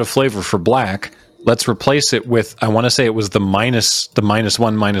powerful or out of flavor for black. let's replace it with, I want to say it was the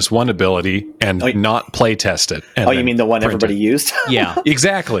 -1/-1 ability and not play test it. And you mean the one everybody used? Yeah.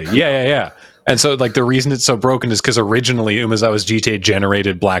 Exactly. Yeah. And so, like, the reason it's so broken is because originally Umezawa's GTA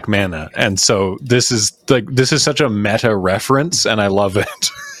generated black mana, and so this is such a meta reference, and I love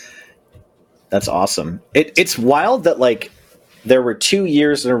it. That's awesome. It's wild that, like, there were 2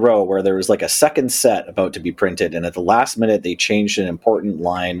 years in a row where there was like a second set about to be printed, and at the last minute they changed an important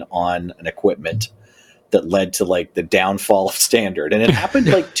line on an equipment that led to like the downfall of Standard, and it happened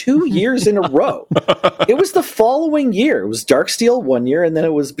like 2 years in a row. It was the following year. It was Darksteel one year, and then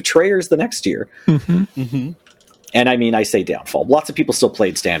it was Betrayers the next year. Mm-hmm. Mm-hmm. And I mean, I say downfall. Lots of people still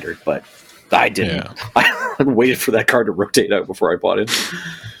played Standard, but I didn't. Yeah. I waited for that card to rotate out before I bought it.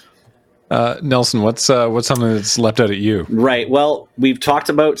 Nelson, what's something that's leapt out at you? Right. Well, we've talked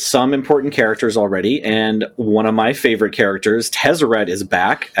about some important characters already, and one of my favorite characters, Tezzeret, is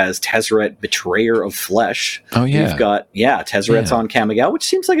back as Tezzeret, Betrayer of Flesh. Oh, yeah. We've got, Tezzeret's on Kamigawa, which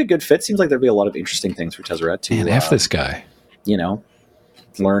seems like a good fit. Seems like there'd be a lot of interesting things for Tezzeret to, Man, F this guy.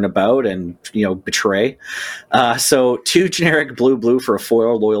 Learn about and, betray. So 2 generic blue for a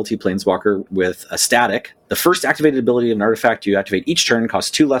foil loyalty planeswalker with a static. The first activated ability of an artifact you activate each turn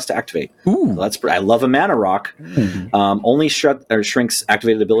costs 2 less to activate. Ooh. So I love a mana rock. Only shrinks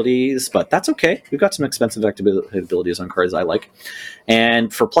activated abilities, but that's okay. We've got some expensive activated abilities on cards I like.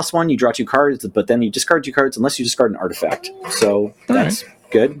 And for +1, you draw 2 cards, but then you discard 2 cards unless you discard an artifact. So that's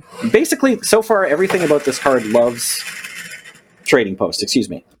good. Basically, so far, everything about this card loves Trading Post. Excuse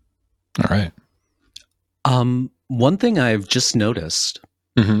me. All right. One thing I've just noticed,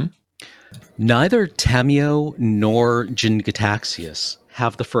 neither Tamiyo nor Jin-Gitaxias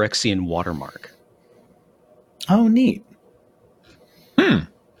have the Phyrexian watermark. Oh, neat.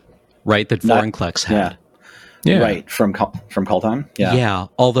 Right, that Vorinclex had. Yeah. Right, from Kaldheim? Yeah,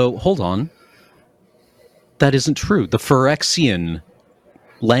 although, hold on. That isn't true. The Phyrexian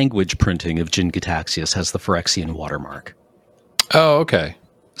language printing of Jin-Gitaxias has the Phyrexian watermark. Oh, okay.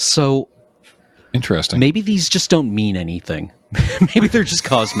 So interesting. Maybe these just don't mean anything. Maybe they're just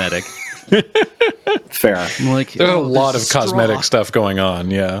cosmetic. Fair. Like, there's a lot of cosmetic stuff going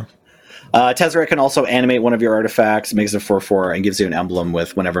on, yeah. Tezzeret can also animate one of your artifacts, makes it 4/4, and gives you an emblem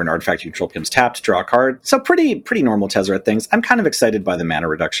with whenever an artifact you control becomes tapped, draw a card. So pretty normal Tezzeret things. I'm kind of excited by the mana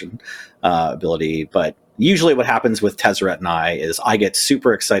reduction ability, but usually what happens with Tezzeret and I is I get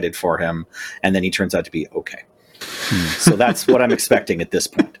super excited for him, and then he turns out to be okay. So that's what I'm expecting at this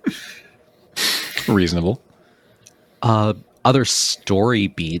point. Reasonable. Other story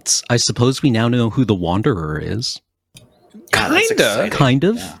beats. I suppose we now know who the Wanderer is. Kind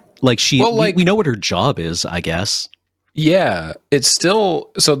of. Yeah. Like we know what her job is, I guess. Yeah, it's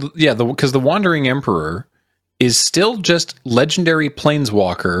still because the Wandering Emperor is still just legendary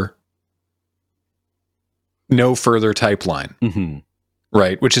planeswalker. No further type line. Mm-hmm.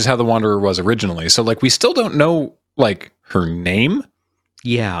 Right, which is how the Wanderer was originally. So, like, we still don't know, like, her name.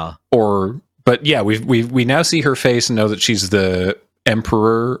 Yeah. But yeah, we now see her face and know that she's the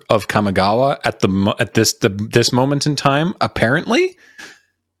Emperor of Kamigawa at this moment in time. Apparently,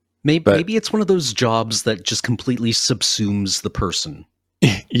 maybe it's one of those jobs that just completely subsumes the person.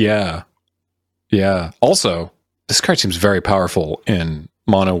 Yeah. Also, this card seems very powerful in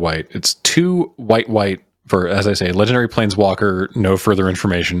mono white. It's 2 white. For, as I say, legendary planeswalker, no further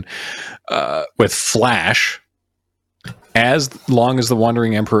information, with Flash. As long as the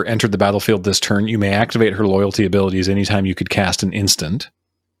Wandering Emperor entered the battlefield this turn, you may activate her loyalty abilities anytime you could cast an instant,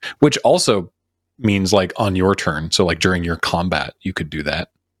 which also means like on your turn. So like during your combat, you could do that.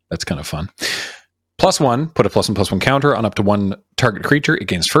 That's kind of fun. +1, put a +1/+1 counter on up to 1 target creature. It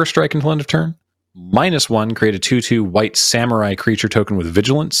gains first strike until end of turn. -1, create a 2/2 white samurai creature token with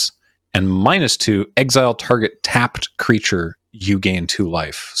vigilance. And -2, exile target tapped creature, you gain 2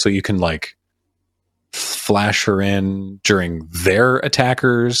 life. So you can like flash her in during their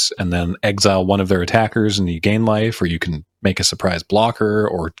attackers and then exile one of their attackers and you gain life, or you can make a surprise blocker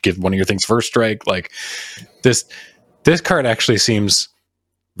or give one of your things first strike. Like this card actually seems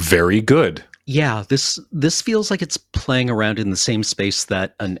very good. Yeah, this feels like it's playing around in the same space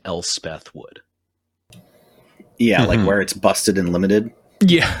that an Elspeth would. Yeah, like where it's busted and limited.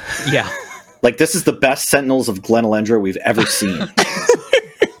 Yeah. Like, this is the best Sentinels of Glen Elendra we've ever seen.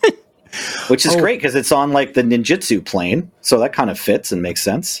 Which is great, because it's on, like, the ninjutsu plane, so that kind of fits and makes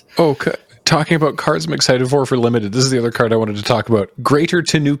sense. Okay. Talking about cards I'm excited for limited, this is the other card I wanted to talk about. Greater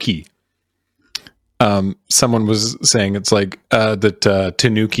Tanuki. Someone was saying it's like that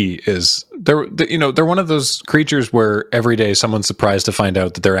Tanuki is... They're one of those creatures where every day someone's surprised to find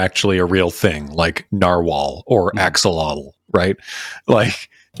out that they're actually a real thing, like Narwhal or Axolotl, right? Like,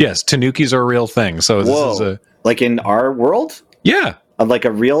 yes, Tanukis are a real thing. So this is like in our world, like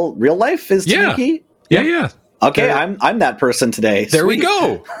a real life is Tanuki. Yeah. Okay, I'm that person today. There we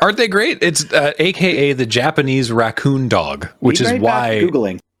go. Aren't they great? It's AKA the Japanese raccoon dog, which is why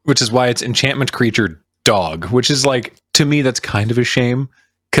it's enchantment creature dog, which is like, to me, that's kind of a shame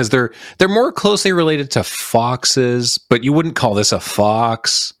because they're more closely related to foxes, but you wouldn't call this a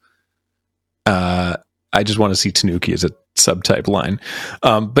fox. I just want to see Tanuki as a subtype line.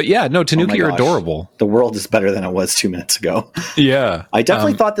 But yeah, no, Tanuki are adorable. The world is better than it was 2 minutes ago. Yeah. I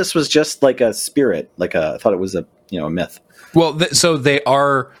definitely thought this was just like a spirit. I thought it was a myth. Well, so they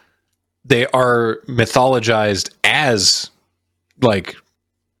are mythologized as like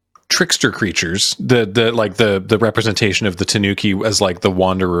trickster creatures. The representation of the Tanuki as like the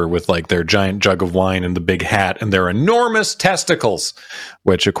wanderer with like their giant jug of wine and the big hat and their enormous testicles,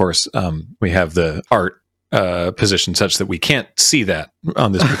 which of course we have the art position such that we can't see that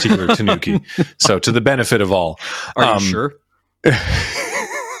on this particular Tanuki. So to the benefit of all, are you sure? Do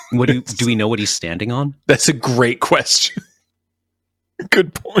we know what he's standing on? That's a great question.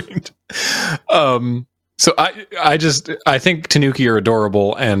 Good point. So I think Tanuki are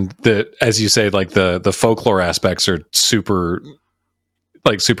adorable, and as you say, like the folklore aspects are super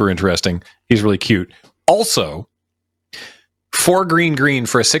interesting. He's really cute. Also, 4 green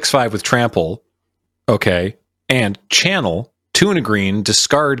for a 6/5 with trample. Okay, and channel 2 and a green,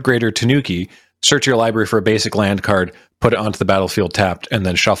 discard Greater Tanuki, search your library for a basic land card, put it onto the battlefield tapped, and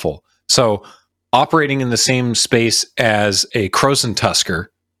then shuffle. So operating in the same space as a Krosan Tusker.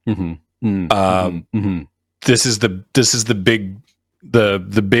 This is the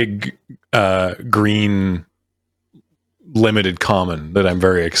big green limited common that I'm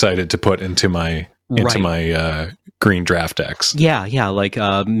very excited to put into my green draft decks. Yeah, like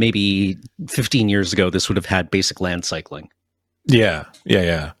maybe 15 years ago, this would have had basic land cycling. Yeah.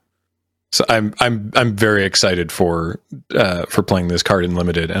 So I'm very excited for playing this card in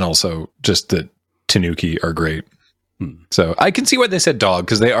limited, and also just that Tanuki are great. So I can see why they said dog,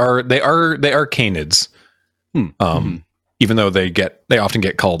 because they are canids. Even though they often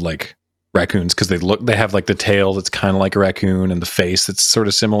get called like raccoons because they have like the tail that's kind of like a raccoon and the face that's sort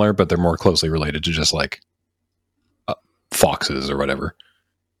of similar, but they're more closely related to just like foxes or whatever.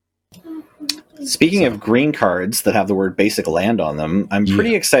 Speaking of green cards that have the word basic land on them, I'm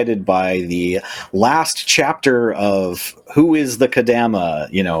pretty excited by the last chapter of Who is the Kodama,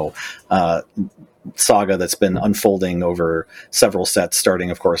 saga that's been unfolding over several sets, starting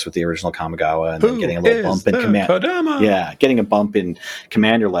of course with the original Kamigawa and then getting a little bump in getting a bump in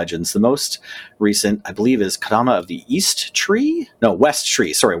Commander Legends. The most recent, I believe, is Kodama of the West Tree.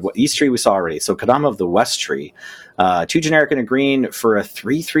 East Tree we saw already. So Kodama of the West Tree, 2 generic and a green for a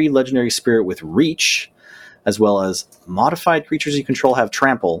 3/3 legendary spirit with reach, as well as modified creatures you control have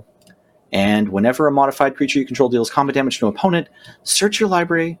trample. And whenever a modified creature you control deals combat damage to an opponent, search your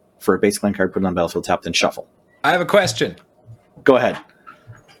library for a basic land card, put it on battlefield tap, then shuffle. I have a question. Go ahead.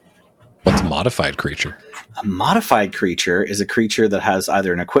 What's a modified creature? A modified creature is a creature that has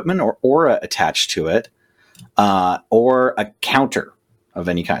either an equipment or aura attached to it, or a counter of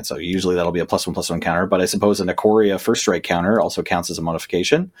any kind. So usually that'll be a +1/+1 counter, but I suppose an Ikoria First Strike counter also counts as a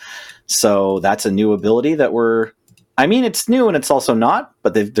modification. So that's a new ability that it's new and it's also not,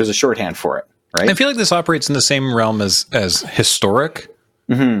 but there's a shorthand for it, right? I feel like this operates in the same realm as historic.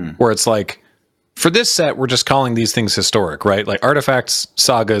 Where it's like, for this set, we're just calling these things historic, right? Like artifacts,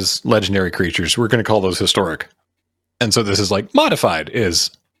 sagas, legendary creatures, we're going to call those historic. And so this is like modified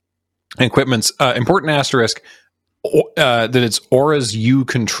is equipment's important asterisk that it's auras you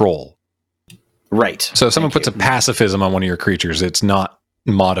control. Right. So if someone puts a pacifism on one of your creatures, it's not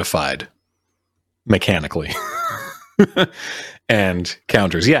modified mechanically. And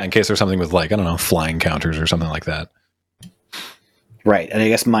counters. Yeah, in case there's something with like, I don't know, flying counters or something like that. Right, and I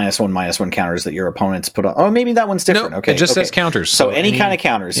guess -1/-1 counters that your opponents put on. Oh, maybe that one's different. No, okay, it just says counters. So any kind of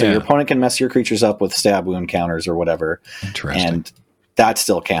counters. So your opponent can mess your creatures up with stab wound counters or whatever. Interesting. And that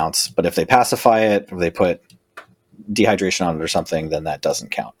still counts. But if they pacify it, or they put dehydration on it or something, then that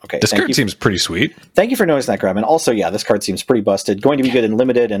doesn't count. Okay, this card seems pretty sweet. Thank you for noticing that, Grab. And also, this card seems pretty busted. Going to be good in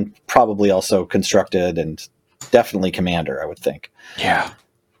limited and probably also constructed and definitely commander, I would think. Yeah.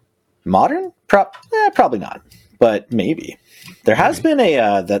 Modern? Probably not, but maybe. There has been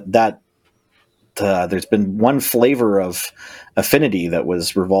there's been one flavor of Affinity that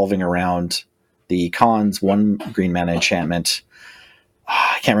was revolving around the Khan's 1 green mana enchantment.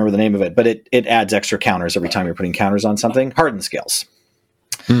 I can't remember the name of it, but it adds extra counters every time you're putting counters on something. Hardened Scales.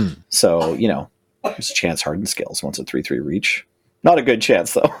 So, there's a chance Hardened Scales once a 3/3 reach. Not a good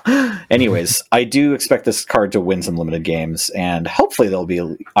chance, though. Anyways, I do expect this card to win some limited games, and hopefully there'll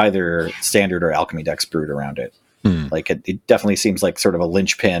be either standard or alchemy decks brewed around it. Like it definitely seems like sort of a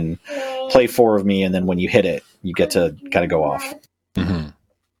linchpin. Play 4 of me, and then when you hit it, you get to kind of go off. Mm-hmm.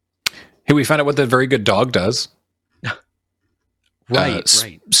 Hey, we found out what the very good dog does. Right.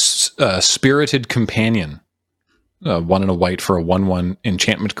 Spirited Companion. 1 and a white for a 1/1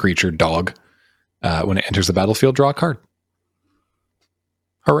 enchantment creature dog. When it enters the battlefield, draw a card.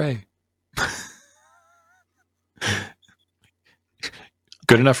 Hooray.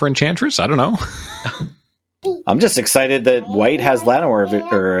 Good enough for Enchantress? I don't know. I'm just excited that white has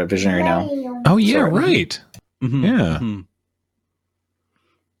Llanowar or Visionary now. Oh, yeah, right. Mm-hmm. Yeah. Mm-hmm.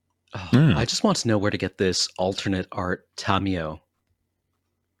 Oh, I just want to know where to get this alternate art Tamio.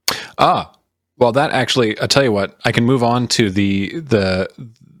 Well, that actually, I'll tell you what, I can move on to the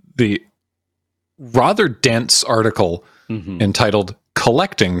rather dense article entitled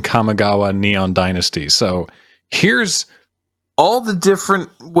Collecting Kamigawa Neon Dynasty. So here's all the different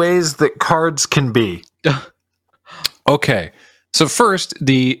ways that cards can be. Okay. So first,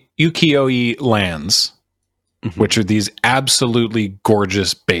 the ukiyo-e lands, which are these absolutely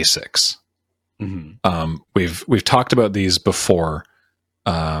gorgeous basics. We've talked about these before,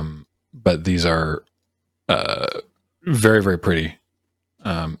 but these are very, very pretty.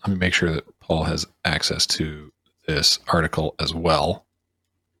 Let me make sure that Paul has access to this article as well,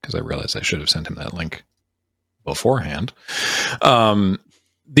 because I realized I should have sent him that link beforehand.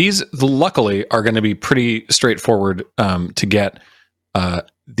 These, luckily, are going to be pretty straightforward to get.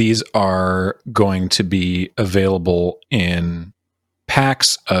 These are going to be available in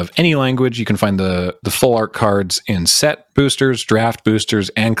packs of any language. You can find the full art cards in set boosters, draft boosters,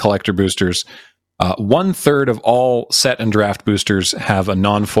 and collector boosters. 1/3 of all set and draft boosters have a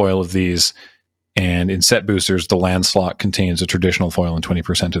non-foil of these, and in set boosters, the land slot contains a traditional foil in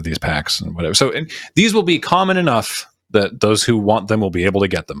 20% of these packs and whatever. So these will be common enough that those who want them will be able to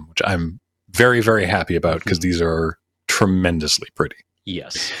get them, which I'm very, very happy about because these are tremendously pretty.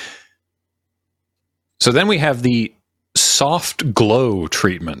 Yes. So then we have the soft glow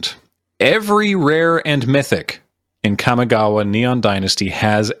treatment. Every rare and mythic in Kamigawa Neon Dynasty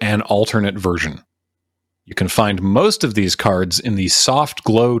has an alternate version. You can find most of these cards in the soft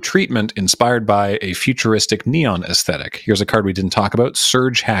glow treatment inspired by a futuristic neon aesthetic. Here's a card we didn't talk about,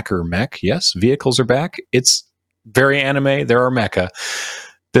 Surge Hacker Mech. Yes, vehicles are back. It's very anime. There are mecha.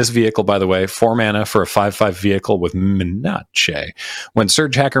 This vehicle, by the way, 4 mana for a 5/5 vehicle with Minache. When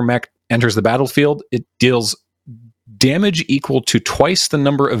Surge Hacker Mech enters the battlefield, it deals damage equal to twice the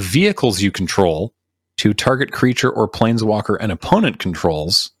number of vehicles you control to target creature or planeswalker an opponent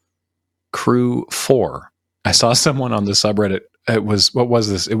controls. Crew 4. I saw someone on the subreddit. What was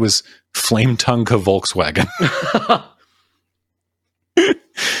this? It was Flame Tonka Volkswagen.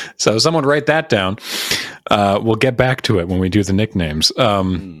 So someone write that down. We'll get back to it when we do the nicknames.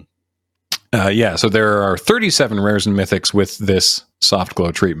 So there are 37 rares and mythics with this soft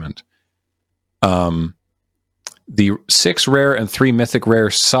glow treatment. The 6 rare and 3 mythic rare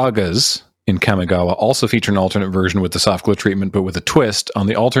sagas in Kamigawa also feature an alternate version with the soft glow treatment, but with a twist. On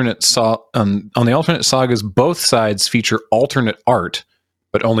the alternate sagas, both sides feature alternate art,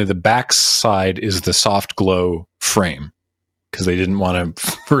 but only the back side is the soft glow frame, because they didn't want to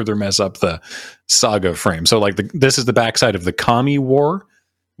further mess up the saga frame. So like this is the backside of the Kami War.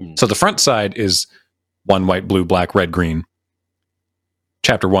 So the front side is 1 white, blue, black, red, green.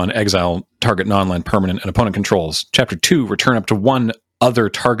 Chapter 1, exile target non-land permanent and opponent controls. Chapter 2, return up to 1 other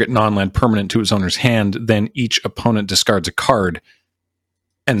target non-land permanent to its owner's hand. Then each opponent discards a card.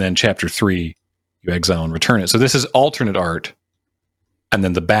 And then Chapter 3, you exile and return it. So this is alternate art. And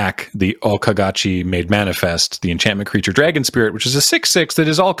then the back, the Okagachi Made Manifest, the enchantment creature Dragon Spirit, which is a 6/6 that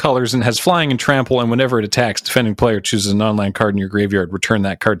is all colors and has flying and trample, and whenever it attacks, defending player chooses a non-land card in your graveyard, return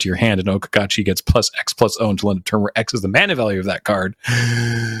that card to your hand, and Okagachi gets +X/+O until end of turn, where X is the mana value of that card,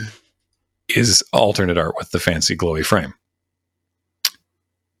 is alternate art with the fancy glowy frame.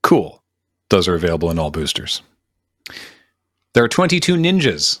 Cool. Those are available in all boosters. There are 22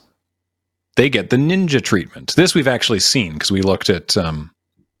 ninjas. They get the ninja treatment. This we've actually seen because we looked at Satoru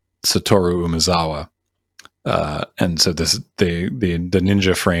Umezawa, and so this the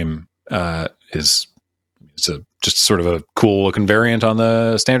ninja frame is just sort of a cool looking variant on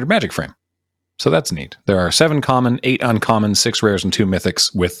the standard Magic frame. So that's neat. There are 7 common, 8 uncommon, 6 rares, and 2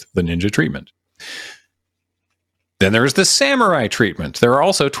 mythics with the ninja treatment. Then there's the samurai treatment. There are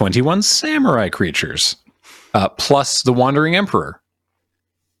also 21 samurai creatures, plus the Wandering Emperor.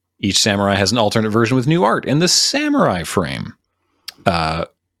 Each samurai has an alternate version with new art in the samurai frame.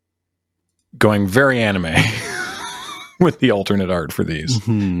 Going very anime. with the alternate art for these.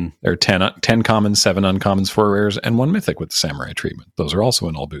 There are 10 commons, 7 uncommons, 4 rares, and 1 mythic with the samurai treatment. Those are also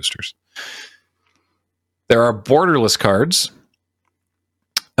in all boosters. There are borderless cards.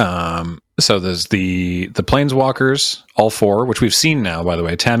 So there's the Planeswalkers, all 4, which we've seen now, by the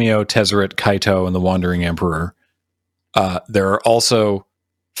way. Tamiyo, Tezzeret, Kaito, and the Wandering Emperor. There are also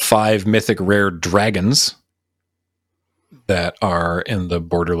 5 mythic rare dragons that are in the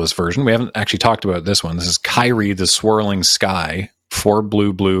borderless version. We haven't actually talked about this one. This is Kairi, the Swirling Sky, 4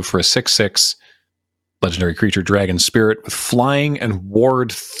 blue for a 6/6 legendary creature dragon spirit with flying and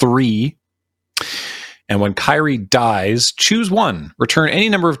ward 3. And when Kairi dies, choose 1. Return any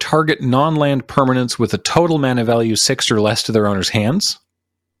number of target non-land permanents with a total mana value 6 or less to their owner's hands.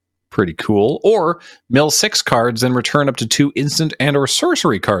 Pretty cool. Or mill 6 cards and return up to 2 instant and or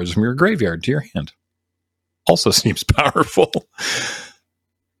sorcery cards from your graveyard to your hand. Also seems powerful.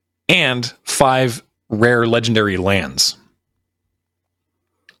 And 5 rare legendary lands.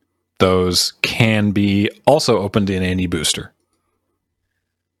 Those can be also opened in any booster.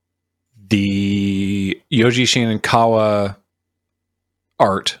 The Yoji Shinkawa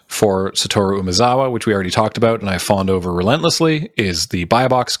art for Satoru Umezawa, which we already talked about and I fawned over relentlessly, is the buy a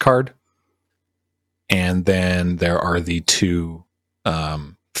box card. And then there are the 2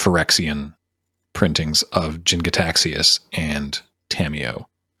 Phyrexian printings of Jin-Gitaxias and Tamiyo.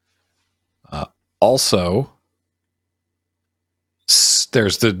 Also,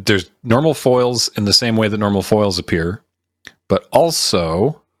 there's normal foils in the same way that normal foils appear, but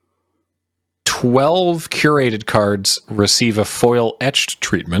also 12 curated cards receive a foil etched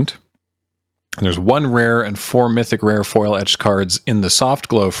treatment. And there's 1 rare and 4 mythic rare foil etched cards in the soft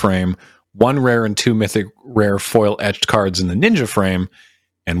glow frame, 1 rare and 2 mythic rare foil etched cards in the ninja frame,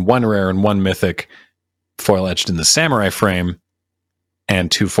 and 1 rare and 1 mythic foil etched in the samurai frame, and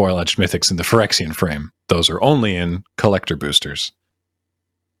 2 foil etched mythics in the Phyrexian frame. Those are only in collector boosters.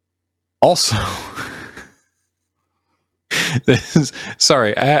 Also,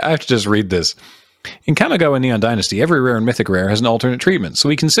 sorry, I have to just read this. In Kamigawa Neon Dynasty, every rare and mythic rare has an alternate treatment, so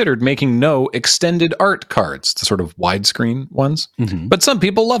we considered making no extended art cards, the sort of widescreen ones, but some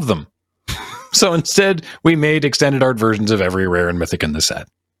people love them. So instead, we made extended art versions of every rare and mythic in the set.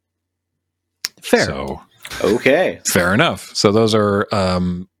 Fair. So, okay. Fair enough. So those are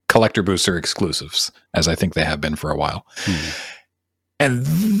collector booster exclusives, as I think they have been for a while. And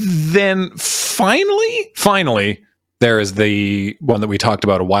then finally, there is the one that we talked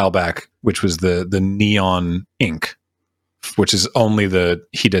about a while back, which was the Neon Ink, which is only the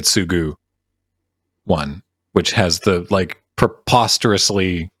Hidetsugu one, which has the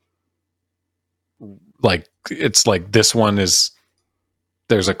preposterously it's like this one is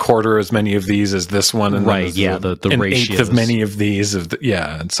there's a quarter as many of these as this one, and right, yeah, the ratios eighth of many of these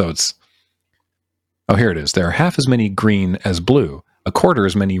and so it's here it is. There are half as many green as blue, a quarter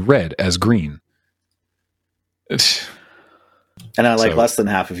as many red as green. And I like less than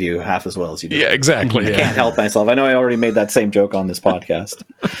half of you, half as well as you do. Yeah, exactly. I can't help myself. I know I already made that same joke on this podcast.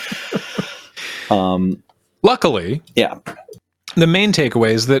 Luckily, yeah. The main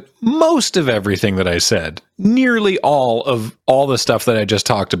takeaway is that most of everything that I said, nearly all the stuff that I just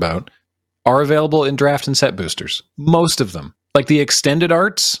talked about, are available in draft and set boosters. Most of them. Like the extended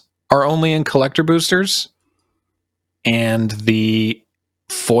arts are only in collector boosters, and the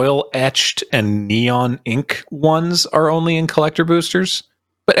foil etched and neon ink ones are only in collector boosters.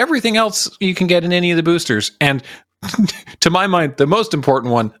 But everything else you can get in any of the boosters. And to my mind, the most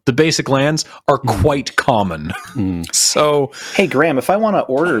important one, the basic lands, are quite common. So, hey, Graham, if I want to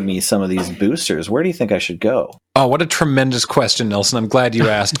order me some of these boosters, where do you think I should go? Oh, what a tremendous question, Nelson. I'm glad you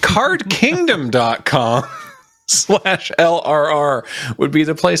asked. cardkingdom.com/LRR would be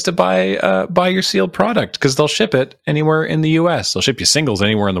the place to buy your sealed product, because they'll ship it anywhere in the US. They'll ship you singles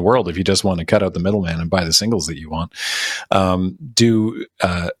anywhere in the world if you just want to cut out the middleman and buy the singles that you want. Do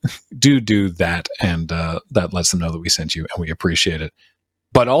that, and that lets them know that we sent you, and we appreciate it.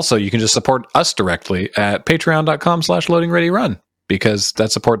 But also, you can just support us directly at patreon.com/loadingreadyrun, because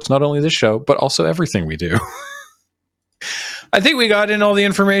that supports not only this show, but also everything we do. I think we got in all the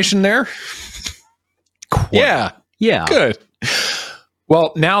information there. Yeah. Good.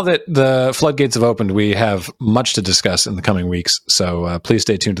 Well, now that the floodgates have opened, we have much to discuss in the coming weeks. So please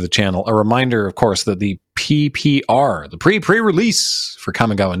stay tuned to the channel. A reminder, of course, that the PPR, the pre-release for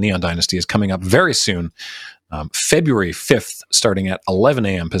Kamigawa Neon Dynasty, is coming up very soon. February 5th, starting at 11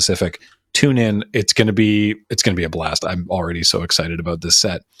 a.m. Pacific. Tune in. It's going to be a blast. I'm already so excited about this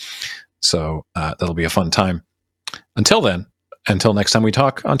set. So that'll be a fun time. Until then, until next time we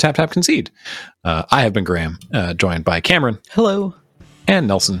talk on Tap Tap Concede, I have been Graham, joined by Cameron. Hello. And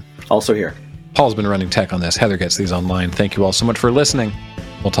Nelson. Also here. Paul's been running tech on this. Heather gets these online. Thank you all so much for listening.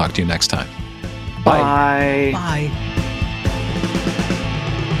 We'll talk to you next time. Bye. Bye.